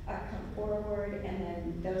come forward, and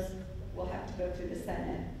then those will have to go through the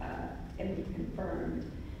Senate and be confirmed.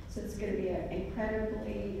 So it's going to be an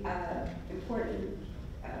incredibly important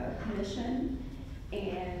commission,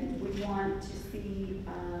 and we want to see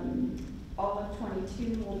all of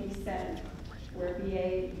 22 will be sent where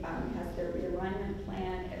VA has their realignment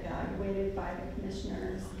plan evaluated by the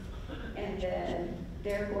commissioners, and then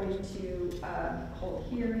they're going to hold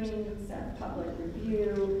hearings, public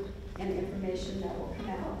review, and information that will come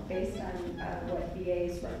out based on what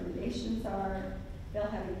VA's recommendations are. They'll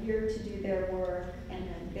have a year to do their work, and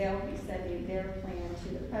then they'll be sending their plan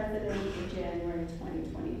to the president in January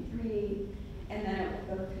 2023, and then it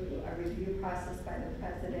will go through a review process by the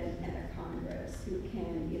president and the Congress, who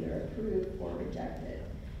can either approve or reject it.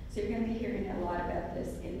 So you're going to be hearing a lot about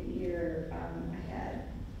this in the year ahead.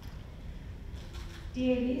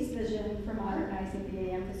 DAV's vision for modernizing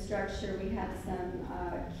VA infrastructure, we have some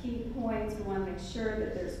key points. We want to make sure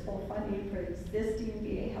that there's full funding for existing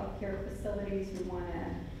VA healthcare facilities. We want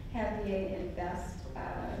to have VA invest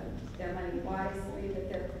their money wisely, that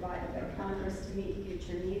they're provided by Congress to meet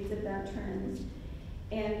future needs of veterans.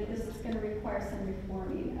 And this is going to require some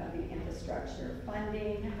reforming of the infrastructure.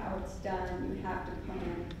 Funding, how it's done, you have to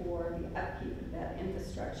plan for the upkeep of that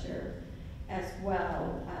infrastructure as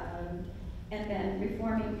well. And then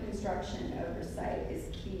reforming construction oversight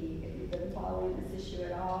is key. If you've been following this issue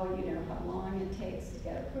at all, you know how long it takes to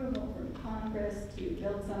get approval from Congress to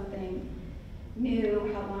build something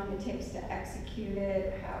new, how long it takes to execute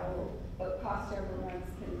it, how cost overruns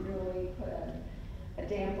can really put a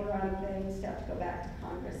damper on things, to have to go back to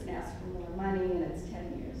Congress and ask for more money, and it's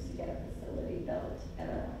 10 years to get a facility built at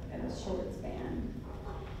a short span.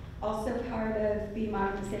 Also part of the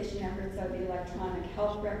modernization efforts are the electronic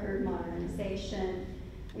health record modernization.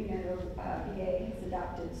 We know VA has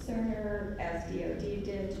adopted Cerner, as DOD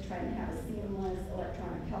did, to try and have a seamless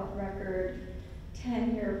electronic health record.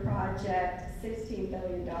 10-year project, $16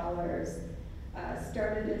 billion,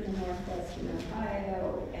 started in the Northwestern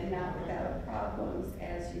Ohio, and not without problems,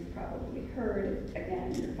 as you've probably heard.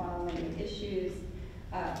 Again, you're following issues.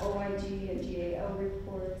 OIG and GAO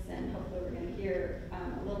reports, and hopefully we're going to hear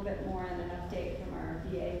a little bit more on an update from our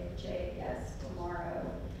VAJ guest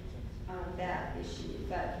tomorrow on that issue.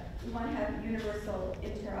 But we want to have universal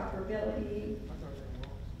interoperability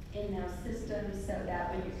in those systems, so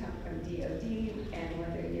that when you come from DOD and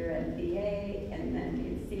whether you're at VA and then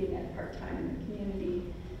being seen at part-time in the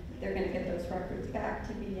community, they're going to get those records back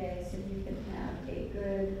to VA, so you can have a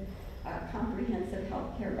good comprehensive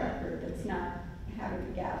healthcare record that's not having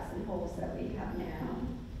the gaps and holes that we have now.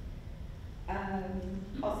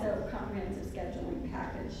 Also, comprehensive scheduling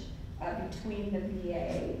package between the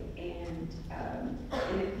VA and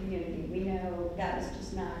in the community. We know that is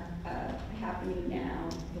just not happening now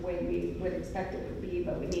the way we would expect it would be,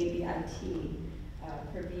 but we need the IT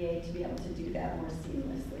for VA to be able to do that more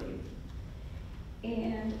seamlessly.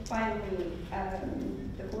 And finally,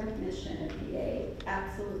 the fourth mission of VA,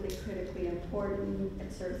 absolutely critically important.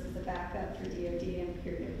 It serves as a backup for DOD in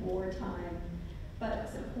period of wartime. but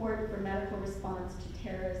support for medical response to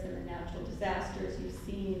terrorism and natural disasters. You've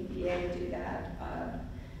seen VA do that,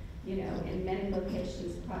 in many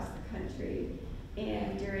locations across the country.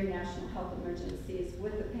 And during national health emergencies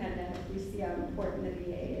with the pandemic, we see how important the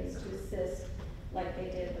VA is to assist, like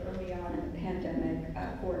they did early on in the pandemic,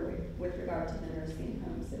 with regard to the nursing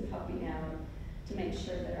homes and helping out to make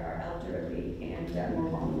sure that our elderly and more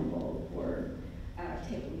vulnerable were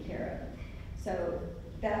taken care of. So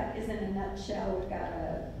that is in a nutshell. We've got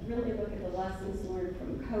to really look at the lessons learned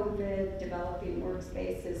from COVID, developing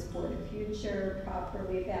workspaces for the future,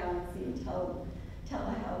 properly balancing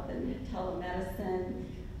telehealth and telemedicine,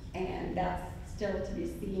 and that's still to be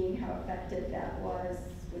seen how effective that was,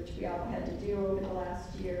 which we all had to do over the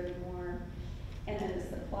last year or more. And then the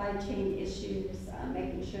supply chain issues,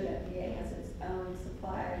 making sure that VA has its own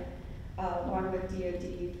supply, along with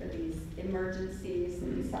DoD for these emergencies,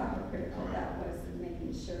 and we saw how critical that was in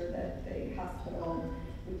making sure that the hospital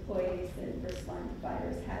employees and first line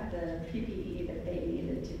providers had the PPE that they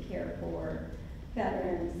needed to care for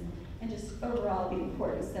veterans, and just overall the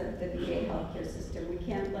importance of the VA healthcare system. We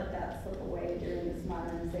can't let that slip away during this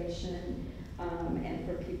modernization, and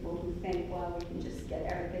for people who think, well, we can just get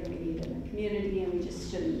everything we need in the community and we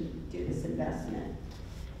just shouldn't do this investment.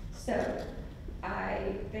 So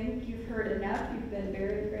I think you've heard enough. You've been a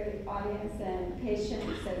very great audience and patient.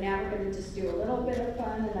 So now we're going to just do a little bit of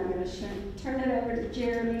fun, and I'm going to turn it over to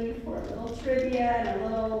Jeremy for a little trivia and a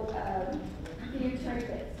little few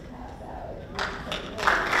trinkets to pass out.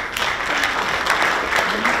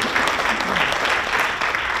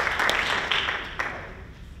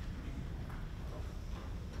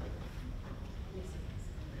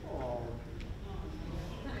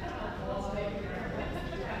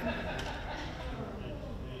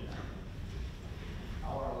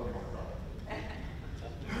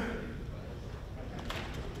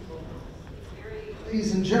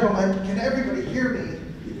 Ladies and gentlemen, can everybody hear me?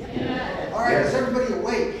 Yeah. All right, is everybody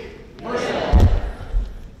awake? First of all.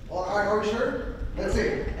 Well, all right, are we sure? Let's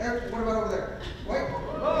see. What about over there? Wait.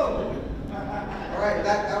 Whoa. All right,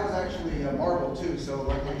 that was actually a marble too, so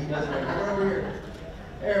luckily he wasn't right. Right over here.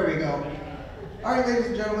 There we go. All right, ladies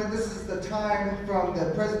and gentlemen, this is the time from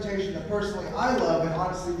the presentation that personally I love, and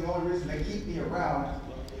honestly the only reason they keep me around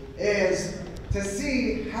is to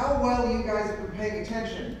see how well you guys have been paying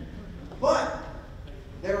attention. But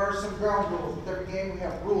there are some ground rules. With every game we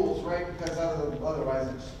have rules, right? Because otherwise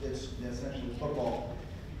it's essentially football.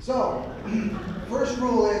 So, first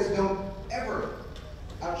rule is don't ever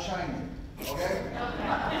outshine me, okay?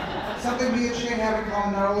 Something me and Shane have in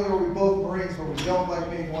common, not only are we both Marines, but we don't like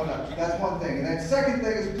being one-upped. That's one thing. And then second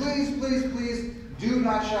thing is please, please, please do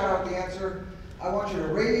not shout out the answer. I want you to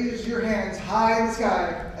raise your hands high in the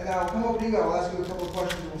sky, and then I'll come over to you, I'll ask you a couple of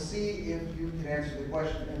questions, and we'll see if you can answer the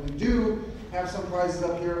question. And we do have some prizes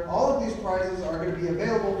up here. All of these prizes are going to be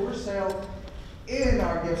available for sale in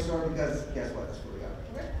our gift store, because guess what? That's where we got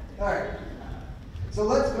it. All right. So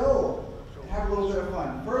let's go and have a little bit of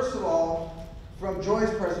fun. First of all, from Joy's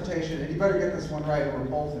presentation, and you better get this one right or we're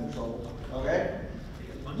both in trouble, okay?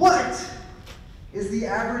 What is the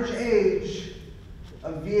average age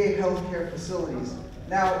of VA healthcare facilities?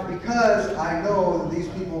 Now, because I know that these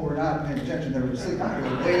people were not paying attention, they were sleeping, they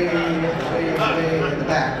were way in the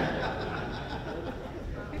back.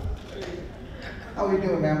 How are you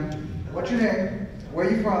doing, ma'am? What's your name? Where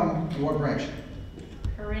are you from? What branch?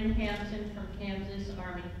 Corinne Hampton from Kansas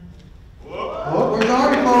Army. Oh, where's the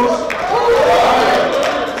Army folks?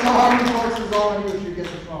 Right. So Army folks is all I need to get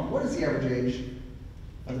this wrong. What is the average age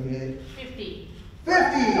of the VA? 50.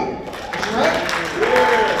 50! Is she right?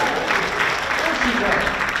 Yeah. She's right.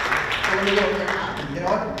 So when you go, you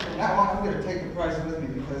know what? From now on, I'm going to take the prize with me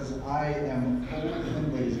because I am old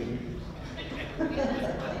and lazy.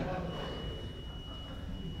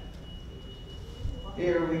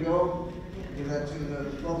 Here we go. Give that to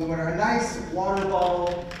the lovely winner. A nice water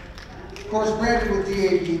bottle. Of course, branded with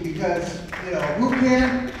DAB because, you know, who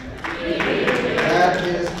can? That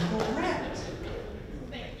is correct.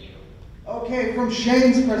 Thank you. Okay, from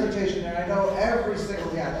Shane's presentation, and I know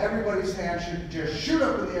everybody's hand should just shoot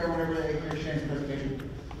up in the air whenever they hear Shane's presentation.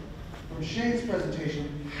 From Shane's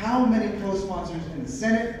presentation, how many co-sponsors in the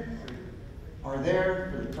Senate are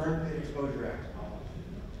there for the Burn Pit Exposure Act?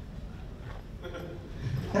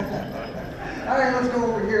 All right, let's go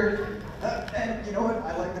over here. And you know what?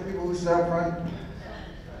 I like the people who sit up front.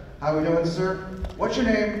 How we doing, sir? What's your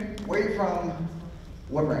name? Where are you from?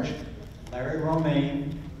 What branch? Larry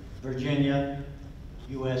Romaine, Virginia,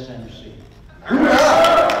 USMC. Don't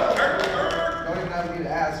even have me to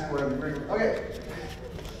ask what I'm bringing. Okay.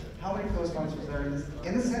 How many co-sponsors are there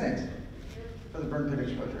in the Senate for the Burn Pit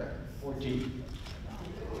Exposure Act? 14.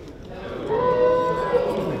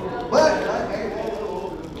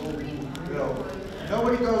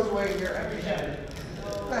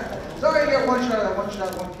 get one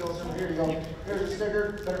shot, one kill. So here you go. Here's a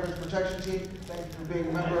sticker, Veterans Protection Team. Thank you for being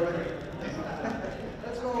a member of it.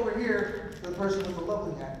 Let's go over here to the person with the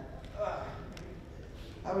lovely hat.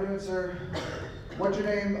 How we doing, sir? What's your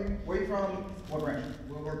name? Where you from? What branch?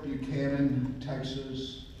 Wilbert Buchanan,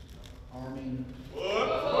 Texas, Army.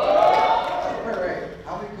 Right.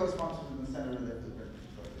 How many co-sponsors in the Senate are there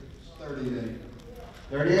for the Veterans? 38.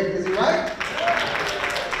 38, is he right?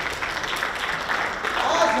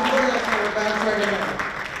 Awesome, look at that, we're back right in.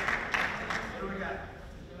 What do we got?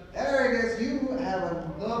 There it is, you have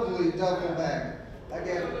a lovely double bag.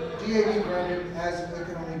 Again, DAV branded as it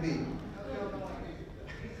can only be.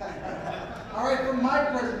 All right, for my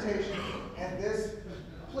presentation, and this,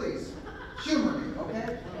 please, humor me,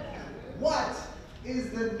 okay? What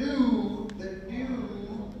is the new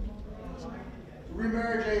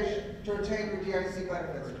remarriage age to retain your DIC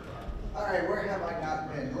benefits? All right, where have I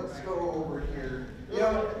not been? Let's go over here. You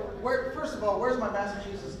know, first of all, where's my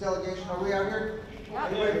Massachusetts delegation? Are we out here?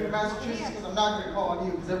 Anybody from Massachusetts? Because I'm not going to call on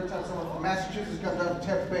you, because every time someone from Massachusetts comes down to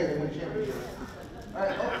Tampa Bay, they win championships. All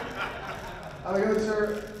right, how are you doing,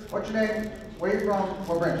 sir? What's your name? Where are you from?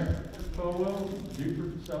 What branch? Caldwell,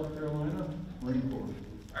 Beaufort, South Carolina. Marine Corps.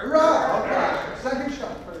 Hurrah! Okay, second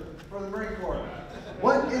shot for the Marine Corps.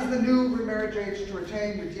 What is the new remarriage age to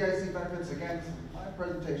retain your DIC benefits against my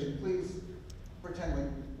presentation? Please pretend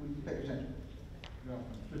like we pay attention. From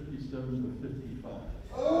 57 to 55.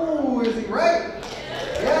 Oh, is he right?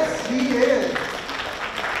 Yes, he is.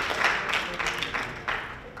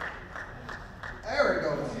 There it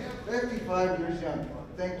goes. 55 years young.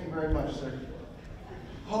 Thank you very much, sir.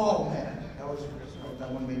 Oh man,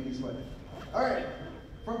 that one made me sweat. All right,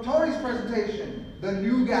 from Tony's presentation, the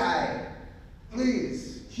new guy.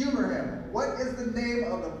 Please humor him. What is the name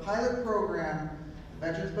of the pilot program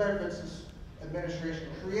Veterans Benefits Administration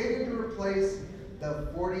created to replace the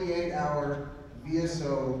 48-hour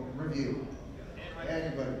VSO review?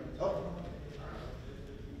 Anybody? Oh,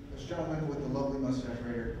 this gentleman with the lovely mustache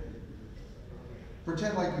right here.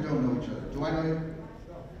 Pretend like we don't know each other. Do I know you?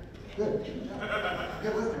 Good.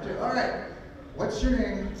 Good listener too. All right. What's your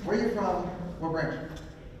name? Where are you from? What branch?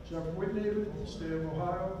 Jeff Whitney, State of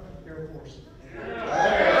Ohio, Air Force. Flying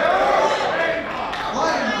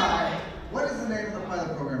high. What is the name of the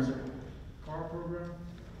pilot program, sir? Car program.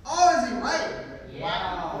 Oh, is he right? Yeah.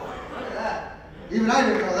 Wow. Look at that. Even I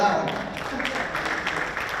didn't know that one.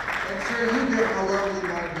 And sir, you get a lovely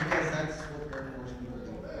mug because that's what Air Force people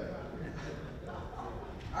do.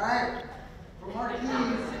 All right. For Marquis,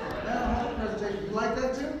 mental health presentation. You like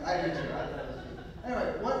that too? I do too. Anyway,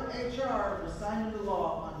 what HR was signed into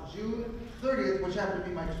law on June 30th, which happened to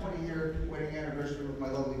be my 20-year wedding anniversary with my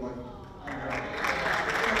lovely wife.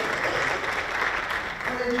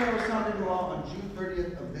 What HR was signed into law on June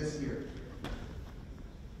 30th of this year?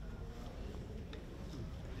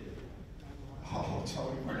 Oh,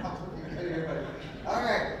 Tony, we're not looking at anybody. All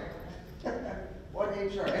right. What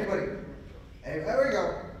HR? Anybody? Hey, there we go.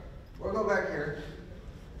 We'll go back here.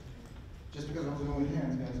 Just because I was moving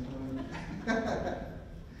hands, guys.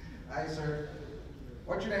 Hi, sir.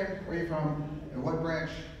 What's your name? Where are you from? And what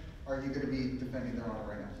branch are you going to be defending their honor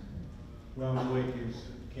right now? Ronald Wakens,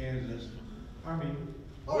 Kansas, Army.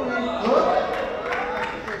 All right.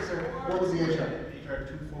 Good. Okay, sir. What was the HR? HR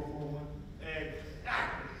 2441. Hey.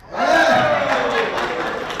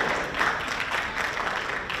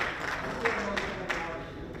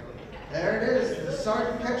 There it is.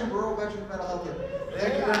 Sergeant Ketchum, Rural Veteran Mental Health Care.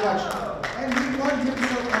 Thank you very much. And he won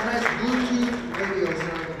himself a nice Bluetooth radio,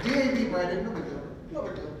 sir. DAV branded. No big deal. No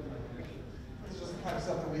big deal. It's just the kind of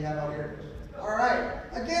stuff that we have out here. All right.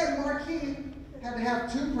 Again, Marquis had to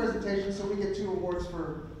have two presentations, so we get 2 awards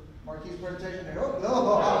for Marquis' presentation. And oh,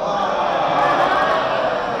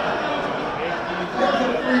 there's a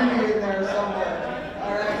freebie in there somewhere.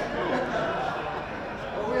 All right.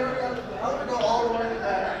 Well, we already got, I'm going to go all the way to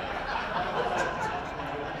that.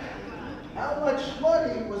 How much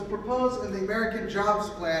money was proposed in the American Jobs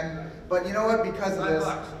Plan? But you know what? Because of this,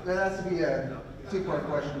 there has to be a 2-part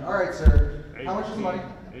question. All right, sir. How much is the money?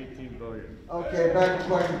 18 billion. Okay, back to the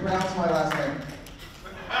question. Pronounce my last name.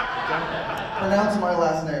 Pronounce my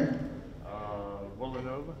last name.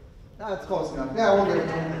 Villanova. That's close enough. Yeah, we'll give it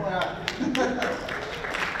to him. Why not?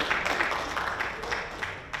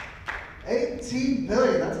 18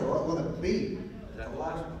 billion. That's a lot with a B. That's a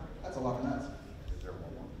lot. That's a lot of nuts.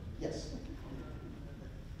 Yes.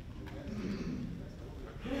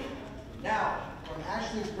 Now, from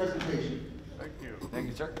Ashley's presentation. Thank you. Thank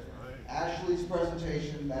you, sir. Ashley's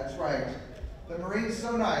presentation, that's right. The Marine's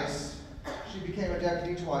so nice, she became a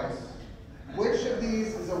deputy twice. Which of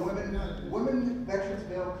these is a women veterans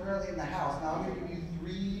bill currently in the House? Now I'm going to give you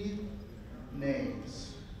 3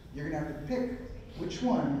 pick which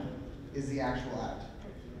one is the actual act.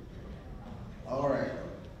 All right,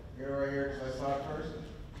 here right here, because I saw it first.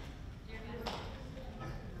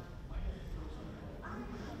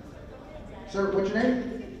 Sir, what's your name?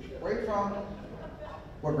 Where are you from?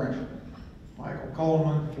 What branch? Michael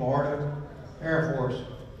Coleman, Florida, Air Force.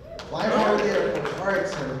 Flying out of the Air Force. All right,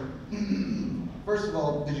 sir. First of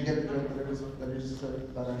all, did you get the joke that I just said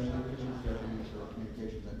about communications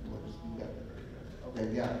and religious? You got it. Okay,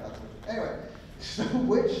 yeah, that's what. Anyway, so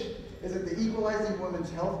which is it? The Equalizing Women's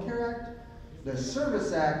Health Care Act, the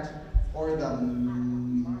Service Act, or the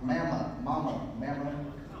Mama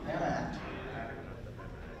Act?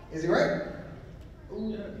 Is he right?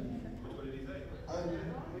 Ooh.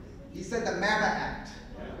 He said the Mama Act.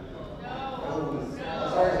 Oh,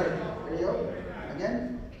 sorry, sir. There you go.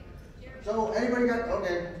 Again? So, anybody got,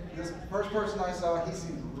 okay, this first person I saw, he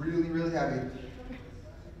seemed really, really happy.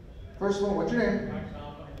 First of all, what's your name?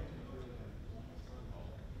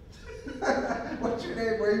 What's your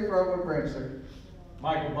name? Where are you from? What branch, sir?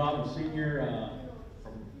 Michael Bob, Senior,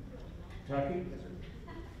 from Kentucky.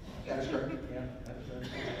 That is correct. Yeah, that's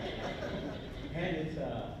and it's,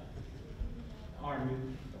 Army.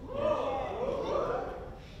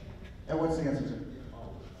 And what's the answer, sir?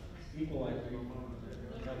 Equalizing.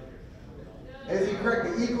 Is he correct?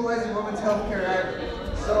 The Equalizing Women's Health Care Act.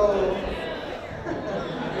 So,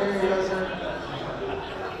 there you go, sir.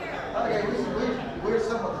 Okay, we're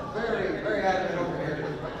someone very, very adamant over here.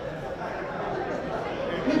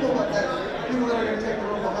 People that are going to take the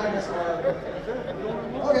room behind us are.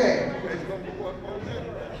 Okay.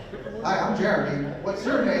 Hi, I'm Jeremy. What's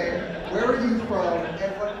your name? Where are you from?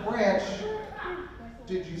 And what branch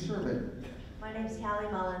did you serve in? My name's Callie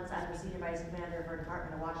Mullins. I'm the Senior Vice Commander for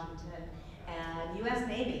Department of Washington and U.S.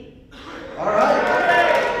 Navy. All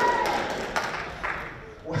right.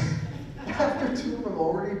 After two have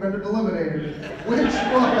already been eliminated, which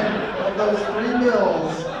one of those three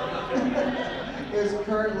bills is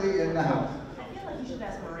currently in the House? I feel like you should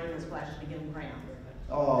ask Maureen this question to give him ground.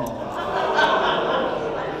 Oh.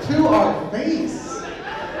 To our face.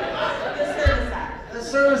 The Service Act. The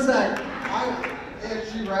Service Act.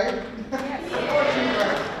 Is she right? Yes. She's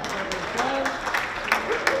right.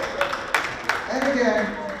 And again,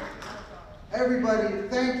 everybody,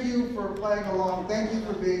 thank you for playing along. Thank you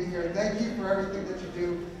for being here. Thank you for everything that you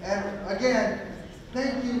do. And again,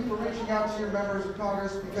 thank you for reaching out to your members of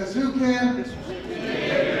Congress, because who can?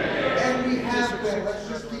 And we have been. Let's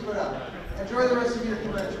just keep it up. Enjoy the rest of your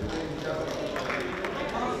convention, ladies and gentlemen.